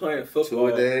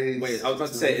 days. Wait, I was about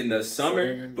to say in the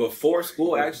summer before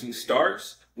school actually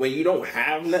starts, when you don't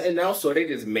have nothing else, so they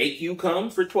just make you come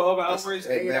for 12 hours,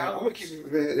 8 hours.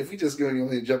 Man, if we just go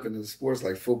and jump into sports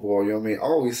like football, you know what I mean? I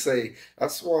always say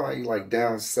that's why, like,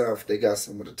 down south, they got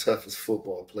some of the toughest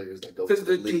football players that go. Because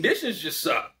the conditions just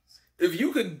suck. If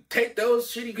you could take those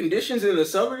shitty conditions in the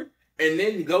summer and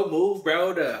then go move,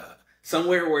 bro, to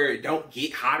somewhere where it don't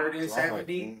get hotter than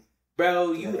 70.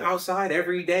 Bro, you outside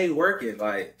every day working.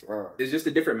 Like, it's just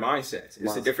a different mindset.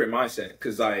 It's a different mindset.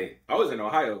 Because, like, I was in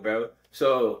Ohio, bro.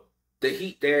 So the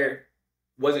heat there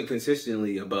wasn't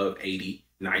consistently above 80,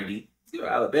 90. You know,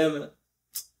 Alabama,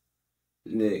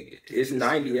 Nigga, it's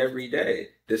 90 every day.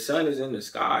 The sun is in the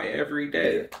sky every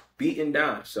day, beating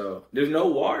down. So there's no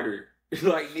water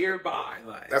like nearby.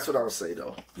 Like That's what I would say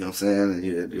though. You know what I'm saying?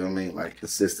 You know what I mean? Like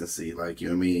consistency. Like, you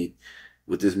know what I mean?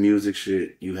 With this music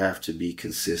shit, you have to be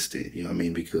consistent. You know what I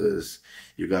mean? Because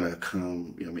you're gonna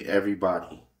come, you know what I mean,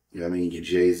 everybody. You know what I mean? Your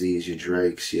Jay-Z's, your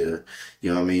Drakes, you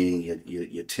know what I mean,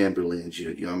 your Timberlands,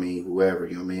 you know what I mean, whoever,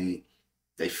 you know what I mean?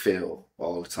 They fail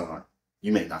all the time.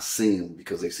 You may not see them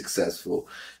because they're successful,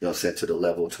 you know, set to the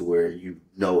level to where you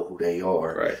know who they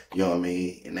are. Right. You know what I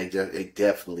mean? And they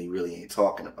definitely really ain't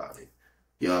talking about it.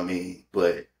 You know what I mean?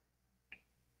 But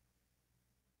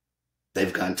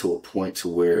they've gotten to a point to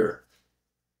where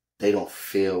they don't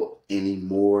fail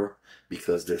anymore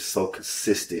because they're so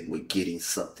consistent with getting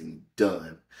something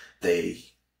done. They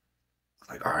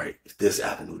like, all right, if this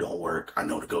avenue don't work, I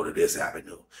know to go to this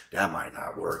avenue. That might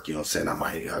not work. You know what I'm saying? I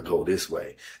might go this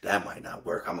way. That might not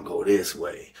work. I'm going to go this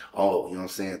way. Oh, you know what I'm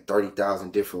saying?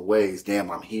 30,000 different ways. Damn,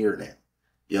 I'm here now.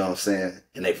 You know what I'm saying?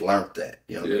 And they've learned that.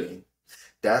 You know what I mean?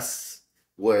 That's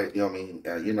what, you know what I mean?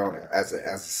 You know,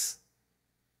 as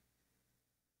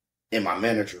in my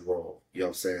manager role, you know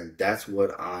what I'm saying? That's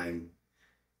what I'm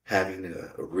having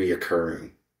a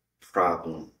reoccurring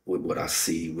problem with what I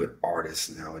see with artists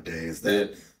nowadays,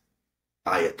 that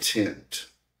I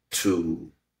attempt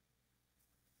to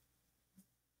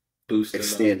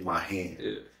extend my hand.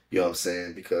 Yeah. You know what I'm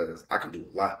saying? Because I can do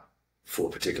a lot for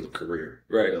a particular career.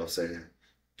 Right. You know what I'm saying?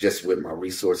 Just with my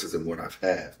resources and what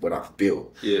I've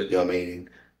built. Yeah. You know what I mean?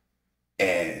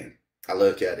 And I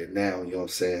look at it now, you know what I'm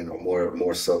saying, or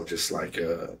more so just like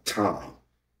time.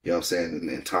 You know what I'm saying?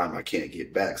 And time I can't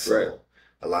get back. So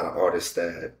a lot of artists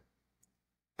that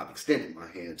I'm extending my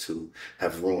hand to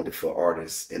have ruined it for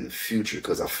artists in the future,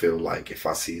 because I feel like if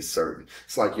I see a certain,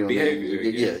 it's like, you know what I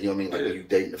mean? Yeah, you know what I mean? Like when you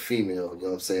dating a female, you know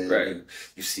what I'm saying? Right.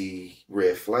 You see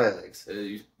red flags.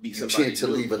 You tend to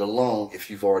leave it alone if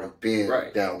you've already been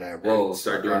down that road. And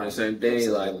start doing the same thing,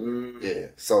 yeah.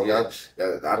 So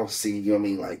I don't see, you know what I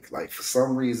mean? Like for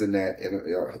some reason that, and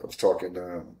I was talking,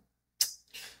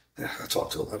 I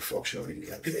talk to a lot of folks, you know, you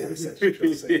got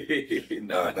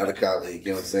another colleague,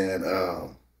 you know what I'm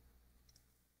saying?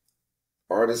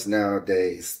 Artists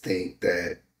nowadays think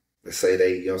that, let's say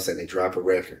they, you know what I'm saying, they drop a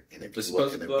record and it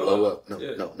blow up.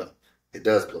 No, it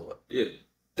does blow up. Yeah.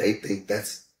 They think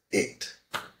that's it.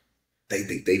 They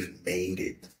think they've made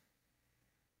it.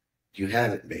 You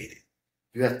haven't made it.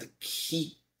 You have to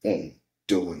keep on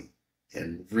doing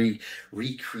and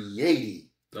recreating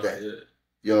that. Yeah.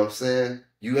 You know what I'm saying?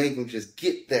 You ain't gonna just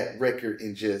get that record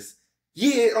and just,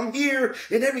 yeah, I'm here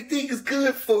and everything is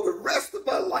good for the rest of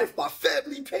my life. My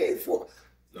family paid for it.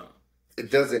 No. It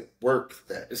doesn't work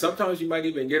that. And sometimes you might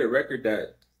even get a record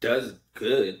that does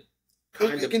good.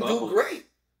 It can do great.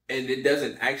 And it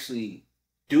doesn't actually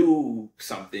do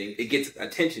something. It gets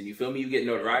attention. You feel me? You get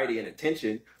notoriety and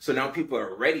attention. So now people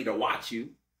are ready to watch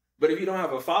you. But if you don't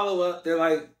have a follow-up, they're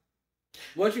like,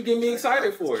 what you get me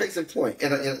excited for? Case in point.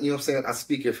 And you know what I'm saying? I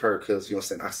speak of her because, you know what I'm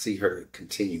saying, I see her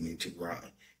continuing to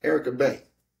grind. Erica Bank,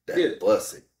 that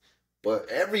busted. But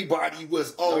everybody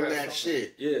was on that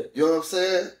shit. Yeah. You know what I'm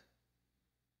saying?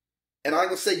 And I'm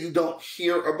going to say you don't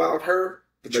hear about her,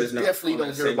 but you definitely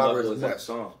don't hear about her as much.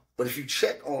 But if you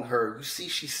check on her, you see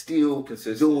she's still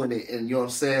doing it. And you know what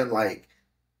I'm saying? Like,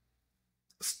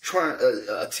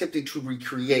 attempting to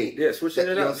recreate. Yeah, switching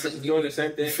it up. Doing the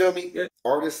same thing. You feel me? Yeah.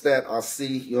 Artists that I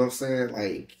see, you know what I'm saying?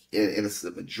 Like, and it's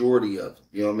the majority of them,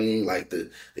 you know what I mean? Like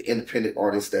the independent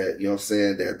artists that, you know what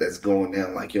I'm saying, that's going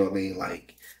down, like, you know what I mean?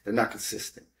 Like, they're not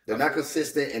consistent. They're not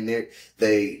consistent, and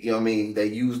they, you know what I mean? They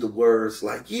use the words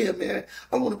like, yeah, man,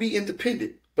 I want to be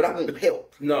independent, but I want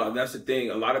help. No, that's the thing.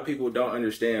 A lot of people don't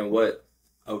understand what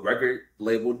a record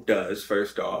label does,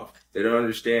 first off. They don't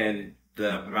understand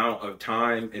the amount of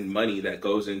time and money that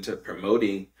goes into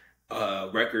promoting a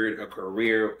record, a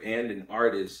career, and an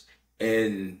artist.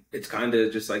 And it's kind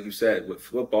of just like you said, with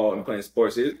football and playing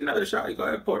sports. Another shot, you go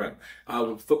ahead, Porter.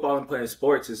 With football and playing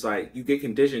sports, it's like you get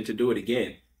conditioned to do it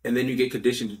again. And then you get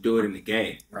conditioned to do it in the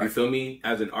game. Right. You feel me?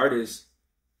 As an artist,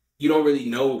 you don't really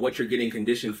know what you're getting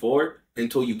conditioned for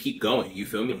until you keep going. You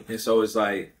feel me? And so it's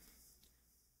like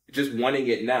just wanting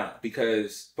it now,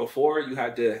 because before you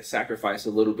had to sacrifice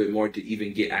a little bit more to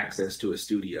even get access to a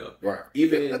studio. Right.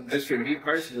 Even just for me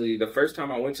personally, the first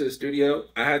time I went to the studio,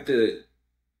 I had to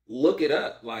look it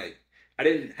up. Like, I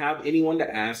didn't have anyone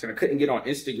to ask, and I couldn't get on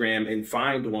Instagram and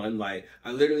find one. Like,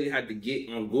 I literally had to get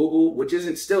on Google, which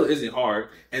isn't hard.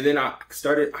 And then I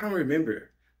don't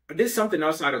remember. I did something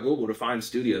outside of Google to find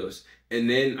studios. And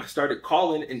then I started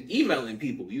calling and emailing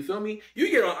people. You feel me?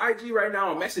 You get on IG right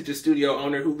now and message a studio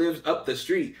owner who lives up the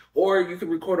street. Or you can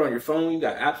record on your phone. You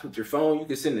got apps with your phone. You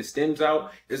can send the stems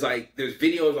out. There's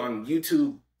videos on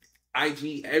YouTube,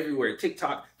 IG, everywhere,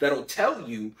 TikTok, that'll tell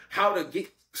you how to get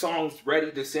songs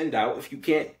ready to send out if you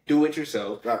can't do it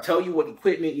yourself. Right. Tell you what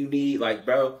equipment you need. Like,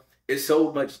 bro, it's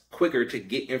so much quicker to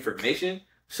get information.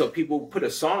 So people put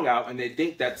a song out and they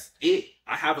think that's it.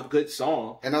 I have a good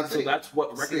song. And so that's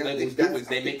what record labels do is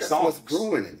they make songs. What's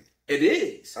growing in it. It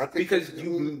is. Because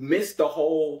you miss the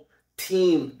whole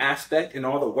team aspect and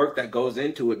all the work that goes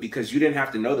into it because you didn't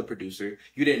have to know the producer.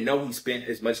 You didn't know he spent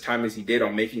as much time as he did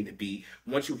on making the beat.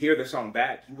 Once you hear the song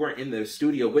back, you weren't in the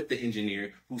studio with the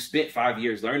engineer who spent 5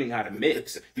 years learning how to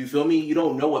mix. You feel me? You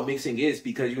don't know what mixing is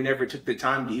because you never took the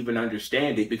time to even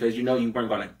understand it because you know you weren't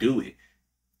going to do it.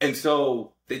 And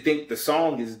so they think the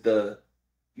song is the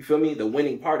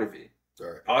winning part of it.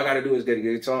 Right. All I got to do is get a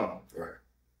good song. Right.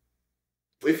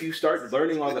 If you start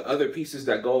learning all the other pieces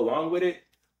that go along with it,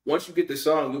 once you get the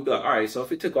song, you'll be like, all right, so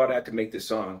if it took all that to make this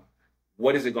song,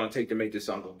 what is it going to take to make this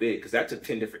song go big? Because that took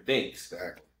 10 different things.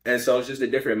 Exactly. And so it's just a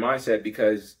different mindset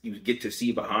because you get to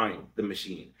see behind the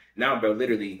machine. Now, bro,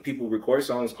 literally, people record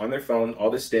songs on their phone, all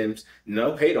the stems,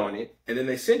 no hate on it, and then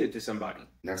they send it to somebody.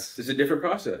 It's a different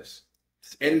process.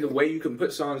 And the way you can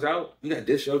put songs out, you got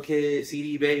DistroKid,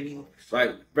 CD Baby.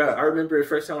 Like, bro, I remember the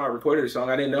first time I recorded a song,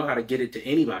 I didn't know how to get it to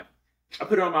anybody. I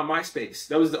put it on my MySpace.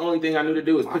 That was the only thing I knew to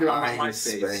do was put it on my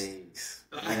MySpace.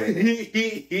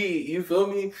 You feel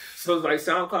me? So it's like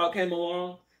SoundCloud came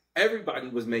along, everybody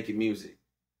was making music.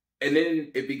 And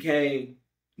then it became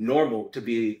normal to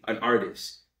be an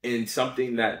artist in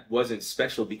something that wasn't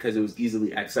special because it was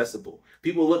easily accessible.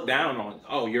 People look down on,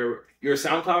 oh, you're a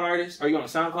SoundCloud artist? Are you on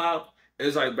SoundCloud?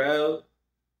 It's like, bro,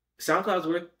 SoundCloud's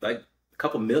worth like a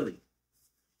couple million.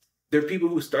 There are people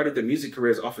who started their music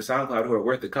careers off of SoundCloud who are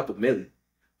worth a couple million.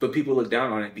 But people look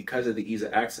down on it because of the ease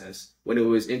of access when it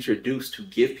was introduced to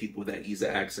give people that ease of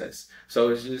access. So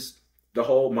it's just the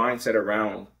whole mindset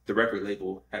around the record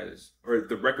label or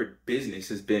the record business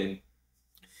has been,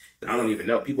 I don't even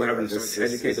know. People haven't started to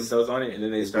educate themselves on it, and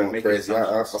then they start making crazy.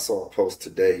 I saw a post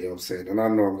today, you know what I'm saying? And I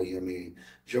normally,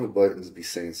 Joe Buttons be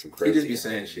saying some crazy. He just be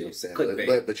saying shit. You know what I'm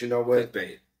saying? But you know what?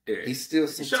 Clickbait. Yeah. He's still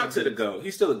shout to the GOAT.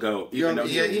 He's still a GOAT, even though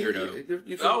he's a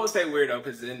weirdo. I always say weirdo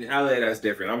because in LA that's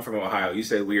different. I'm from Ohio. You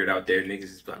say weird out there, niggas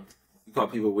is like, you call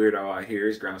people weirdo out here,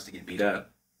 it's grounds to get beat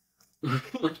up. I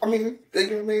mean, you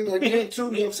know what I mean? Like, you too,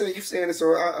 you know what I'm saying? You saying it,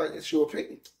 so it's your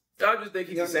opinion. I just think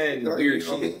he's saying weird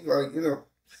shit. Like, you know,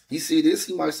 he see this,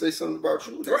 he might say something about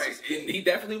you. Right. He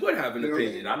definitely would have an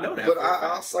opinion. I know that. But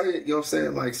I'll say it, you know what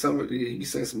I'm saying? Like,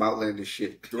 he's saying some outlandish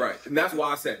shit. Right. And that's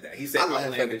why I said that. He said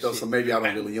outlandish shit. So maybe I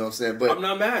don't really, you know what I'm saying? But I'm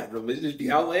not mad at him. It's just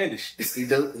be outlandish. He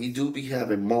do be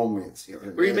having moments, you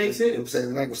know. Where he makes sense. You know what I'm saying?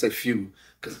 I'm not going to say few,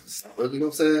 because, you know what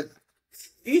I'm saying?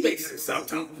 He makes sense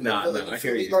sometimes. No, I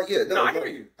hear you. Like, I hear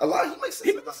you. A lot, he makes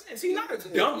sense. He makes sense. He's not a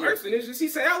dumb person. It's just he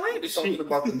say outlandish shit. Talking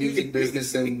about the music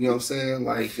business and, you know what I'm saying,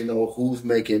 like, you know, who's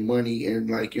making money and,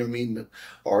 like, you know what I mean, the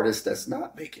artist that's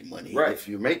not making money. Right. If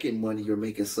you're making money, you're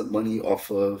making some money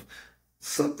off of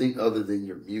something other than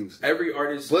your music. Every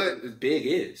artist is big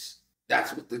is.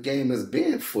 That's what the game has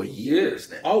been for years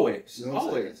now. Always. You know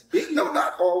always. No,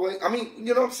 not always. I mean,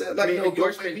 you know what I'm saying? Like,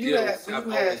 endorsement deals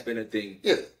have always been a thing.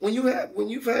 Yeah. When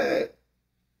you've had...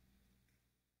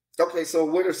 Okay, so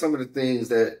what are some of the things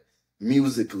that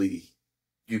musically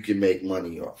you can make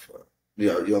money off of? You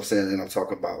know what I'm saying? And I'm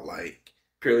talking about, like...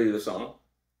 Purely the song?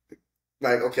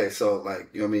 Like, okay, so,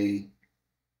 like, you know what I mean?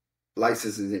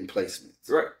 Licensing and placements.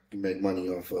 Right. You make money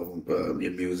off of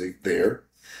your music there.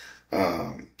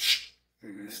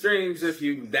 Streams if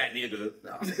you that nigga.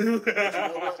 No.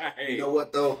 You know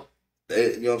what though?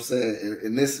 You know what I'm saying?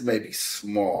 And this may be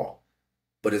small,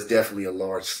 but it's definitely a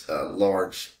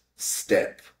large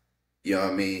step. You know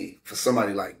what I mean? For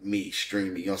somebody like me,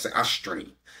 streaming, you know what I'm saying? I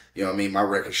stream. You know what I mean? My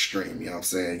record stream, you know what I'm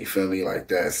saying? You feel me? Like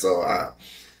that. So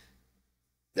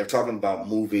they're talking about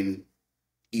moving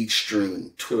each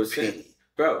stream to a penny.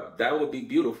 Bro, that would be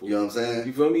beautiful. You know what I'm saying?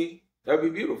 You feel me? That'd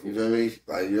be beautiful. You feel me?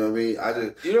 Like, you know what I mean?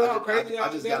 How crazy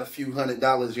I just got a few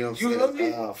 $100, you know what I'm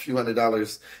saying? A few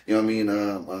 $100, you know what I mean?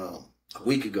 A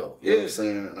week ago. You know what I'm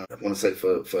saying? I want to say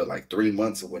for like 3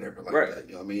 months or whatever like that.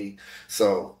 You know what I mean?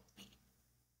 So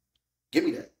give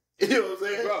me that. You know what I'm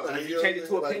saying? Bro, like, you change it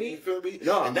to a penny? You feel me?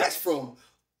 No. And that's from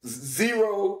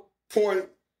 0.000.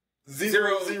 We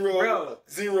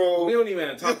don't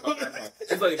even talk about that.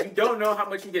 It's like, if you don't know how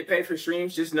much you get paid for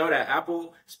streams, just know that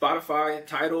Apple, Spotify,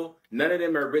 Tidal, none of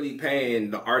them are really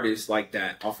paying the artists like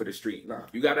that off of the street. Nah.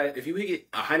 You gotta, if you get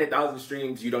 100,000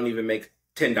 streams, you don't even make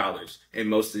 $10 in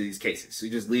most of these cases. So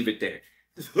you just leave it there.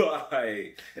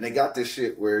 Like, and they got this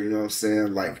shit where, you know what I'm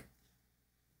saying, like,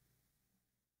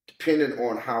 depending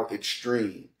on how it's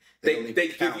streamed, they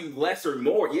give you less or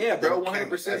more. Yeah, bro,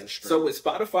 100%. So with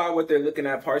Spotify, what they're looking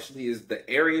at partially is the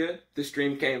area the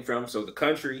stream came from. So the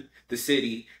country, the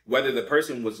city, whether the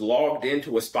person was logged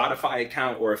into a Spotify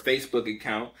account or a Facebook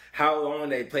account, how long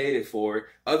they played it for.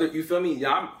 You feel me?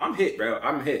 Yeah, I'm hit, bro.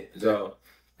 I'm hit. So,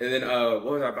 and then what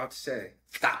was I about to say?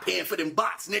 Stop paying for them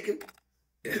bots, nigga.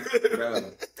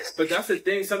 Bro. But that's the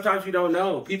thing. Sometimes you don't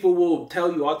know. People will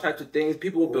tell you all types of things.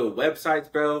 People will build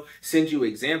websites, bro. Send you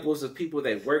examples of people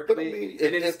they work with, and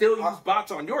then still use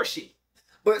bots on your shit.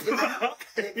 But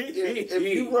if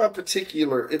you run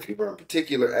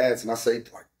particular ads, and I say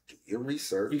like, do your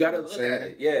research. You gotta look at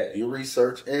it. Yeah, your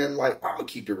research, and like I'm gonna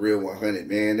keep it real 100,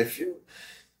 man. If you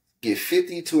get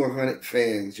 50 to 100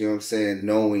 fans, you know what I'm saying,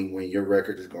 knowing when your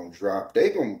record is gonna drop, they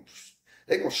gonna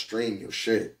stream your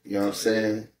shit. You know what I'm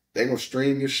saying? They gonna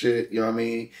stream your shit. You know what I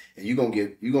mean? And you gonna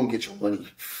get your money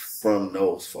from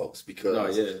those folks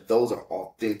because those are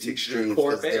authentic streams.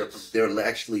 They're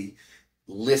actually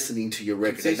listening to your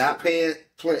record. They're not playing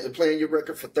your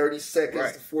record for 30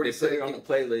 seconds to 40 seconds. They put it on the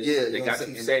playlist. Yeah, they got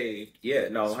you saved. Yeah,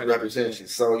 no, 100%.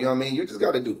 So you know what I mean? You just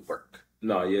got to do the work.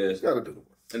 No, yeah, you just got to do the work.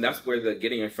 And that's where the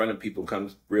getting in front of people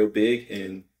comes real big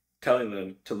and telling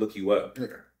them to look you up. Yeah.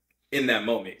 In that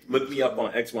moment, look me up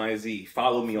on X, Y, and Z.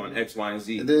 Follow me on X, Y, and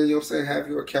Z. And then, you know what I'm saying, have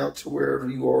your account to wherever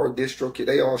you are, DistroKid.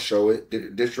 They all show it.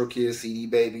 DistroKid, CD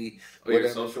Baby, whatever.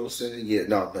 Your socials? Yeah,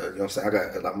 no, you know what I'm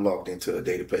saying? I'm logged into a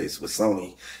database with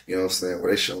Sony, you know what I'm saying,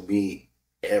 where they show me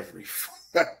every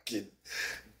fucking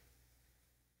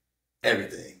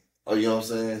everything. Oh, you know what I'm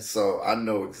saying? So I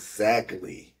know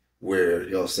exactly where,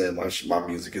 you know what I'm saying, my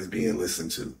music is being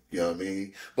listened to. You know what I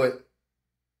mean? But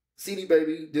CD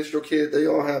Baby, DistroKid, they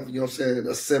all have, you know what I'm saying,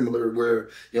 a similar where,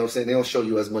 you know what I'm saying, they don't show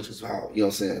you as much as how, you know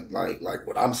what I'm saying, like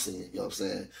what I'm seeing, you know what I'm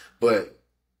saying? But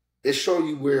it show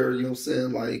you where, you know what I'm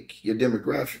saying, like your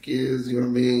demographic is, you know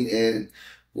what I mean? And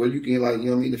where you can, like, you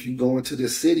know what I mean, if you go into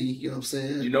this city, you know what I'm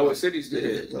saying? You know what cities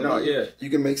did. You know you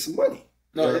can make some money.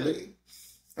 No, you know what I mean?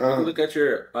 You can look at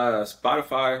your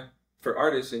Spotify for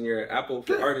artists and your Apple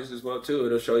for artists as well, too.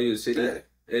 It'll show you the city. Yeah.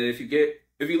 And if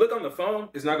you look on the phone,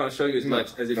 it's not going to show you as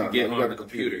much as if you get on the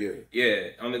computer. Yeah,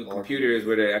 on the computer is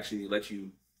where they actually let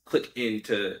you click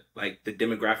into like the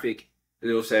demographic.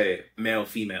 It'll say male,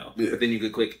 female, but then you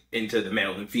could click into the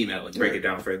male and female and break it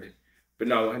down further. But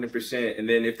no, 100%. And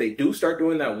then if they do start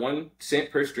doing that 1 cent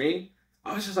per stream,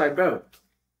 I was just like, bro,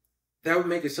 that would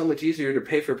make it so much easier to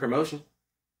pay for promotion.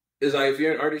 It's like if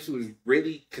you're an artist who is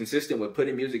really consistent with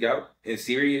putting music out and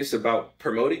serious about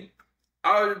promoting,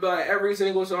 I would be like, every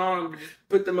single song,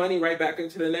 put the money right back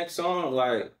into the next song.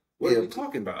 Like, what are we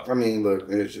talking about? I mean, look,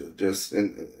 it's just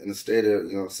in the state of,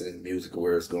 you know what I'm saying, music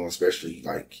where it's going, especially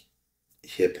like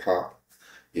hip hop.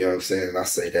 You know what I'm saying? And I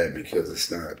say that because it's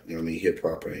not, you know what I mean, hip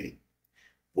hop ain't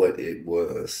what it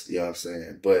was. You know what I'm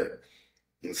saying? But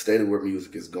in the state of where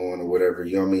music is going or whatever,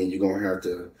 you know what I mean, you're going to have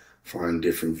to find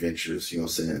different ventures, you know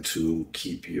what I'm saying, to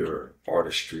keep your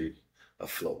artistry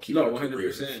afloat. Keep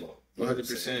 100%.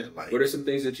 100%. Like, what are some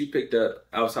things that you picked up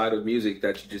outside of music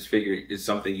that you just figured is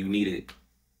something you needed?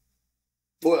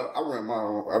 Well, I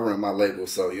run my label,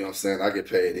 so you know what I'm saying, I get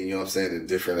paid, and you know what I'm saying, in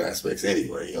different aspects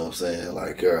anyway, you know what I'm saying?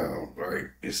 Like, right,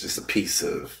 it's just a piece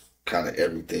of kind of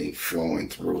everything flowing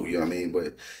through, you know what I mean?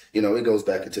 But, you know, it goes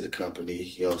back into the company,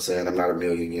 you know what I'm saying? I'm not a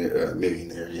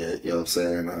millionaire yet, you know what I'm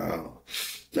saying?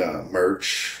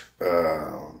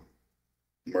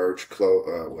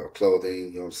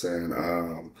 Clothing, you know what I'm saying?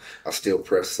 I still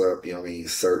press up, you know what I mean,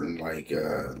 certain like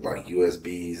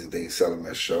USBs and things, selling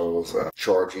at shows,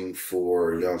 charging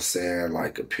for, you know what I'm saying,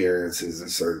 like appearances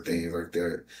and certain things like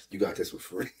that. You got this for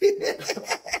free.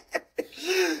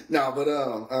 No,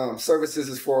 but services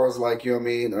as far as like, you know what I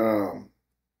mean,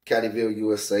 Caddyville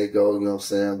USA go, you know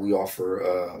what I'm saying?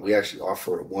 We actually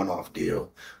offer a one-off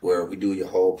deal where we do your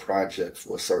whole project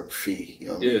for a certain fee, you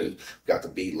know what I mean? Got the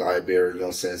beat library, you know what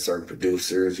I'm saying? Certain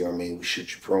producers, you know what I mean? We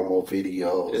shoot your promo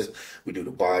videos, we do the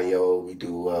bio, we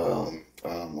do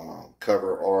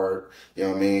cover art, you know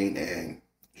what I mean? And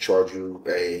charge you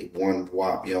a one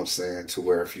whop, you know what I'm saying, to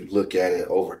where if you look at it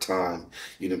over time,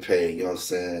 you can pay, you know what I'm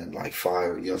saying, like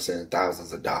 $5, you know what I'm saying,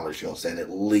 thousands of dollars, you know what I'm saying,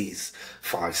 at least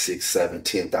 $5, $6,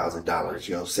 $7, $10,000,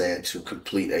 you know what I'm saying, to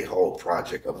complete a whole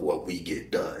project of what we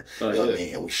get done. You know what I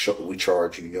mean? And we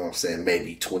charge you, you know what I'm saying,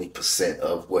 maybe 20%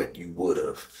 of what you would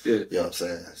have. You know what I'm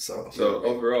saying? So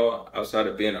overall, outside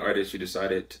of being an artist, you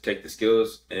decided to take the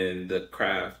skills and the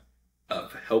craft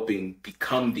of helping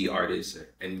become the artist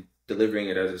and delivering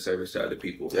it as a service to other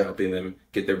people, helping them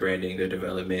get their branding, their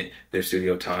development, their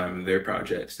studio time, their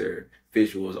projects, their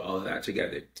visuals, all of that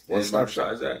together. One stop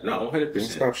shop. That. No, 100%. One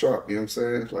stop shop, you know what I'm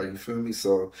saying? Like, you feel me?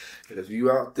 So if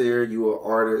you out there, you an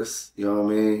artist, you know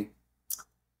what I mean?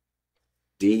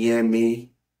 DM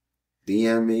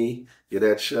me, get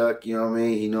at Chuck, you know what I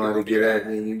mean? You know how to get at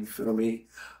me, you feel me?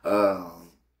 Or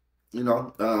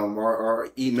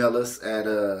email us at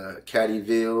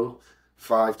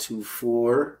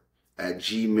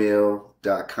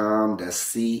caddyville524@gmail.com.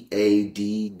 That's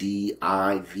CADDIVILLE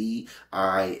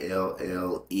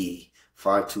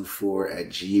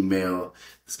 524@gmail.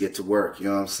 Let's get to work, you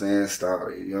know what I'm saying? Stop,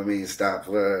 you know what I mean? Stop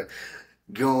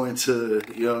going to,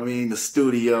 you know what I mean, the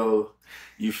studio,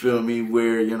 you feel me,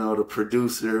 where, you know, the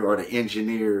producer or the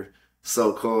engineer,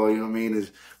 so-called, you know what I mean,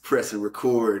 is pressing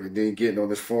record and then getting on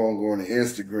his phone, going to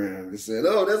Instagram and saying,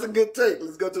 oh, that's a good take,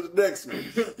 let's go to the next one.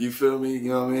 You feel me? You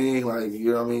know what I mean? Like,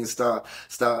 you know what I mean? Stop,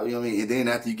 you know what I mean? And then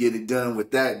after you get it done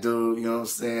with that dude, you know what I'm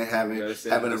saying, having a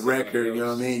record, you know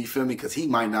what I mean? You feel me? Because he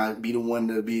might not be the one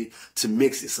to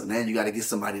mix it. So now you got to get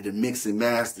somebody to mix and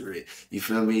master it. You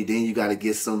feel me? Then you got to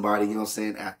get somebody, you know what I'm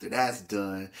saying, after that's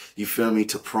done, you feel me,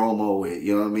 to promo it,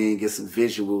 you know what I mean? Get some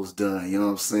visuals done, you know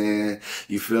what I'm saying?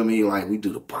 You feel me? Like, we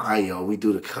do the bio, we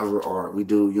do the cover art, we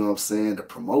do, you know what I'm saying, the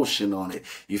promotion on it.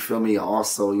 You feel me?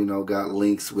 Also, you know, got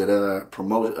links with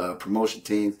promotion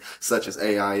teams such as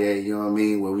AIA, you know what I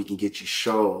mean, where we can get you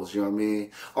shows, you know what I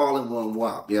mean? All in one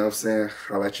whop, you know what I'm saying?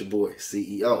 Holla at your boy,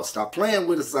 CEO. Stop playing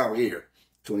with us out here.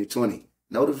 2020.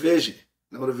 Know the vision.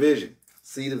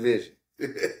 See the vision.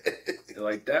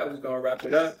 Like that, we're going to wrap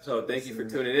it up. So thank you for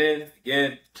tuning in.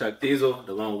 Again, Chuck Diesel,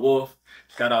 the Lone Wolf.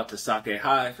 Shout out to Saké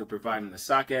High for providing the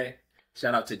sake.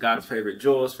 Shout out to God's Favorite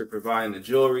Jewels for providing the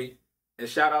jewelry. And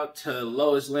shout out to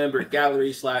Lois Lambert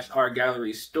Gallery / Art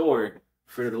Gallery Store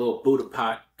for the little Buddha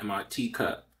pot and my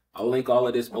teacup. I'll link all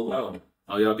of this below.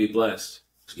 Oh, y'all be blessed.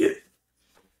 Let's get it.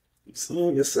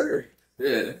 Yes, sir.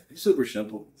 Yeah, it's super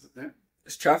simple.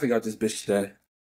 There's traffic out this bitch today.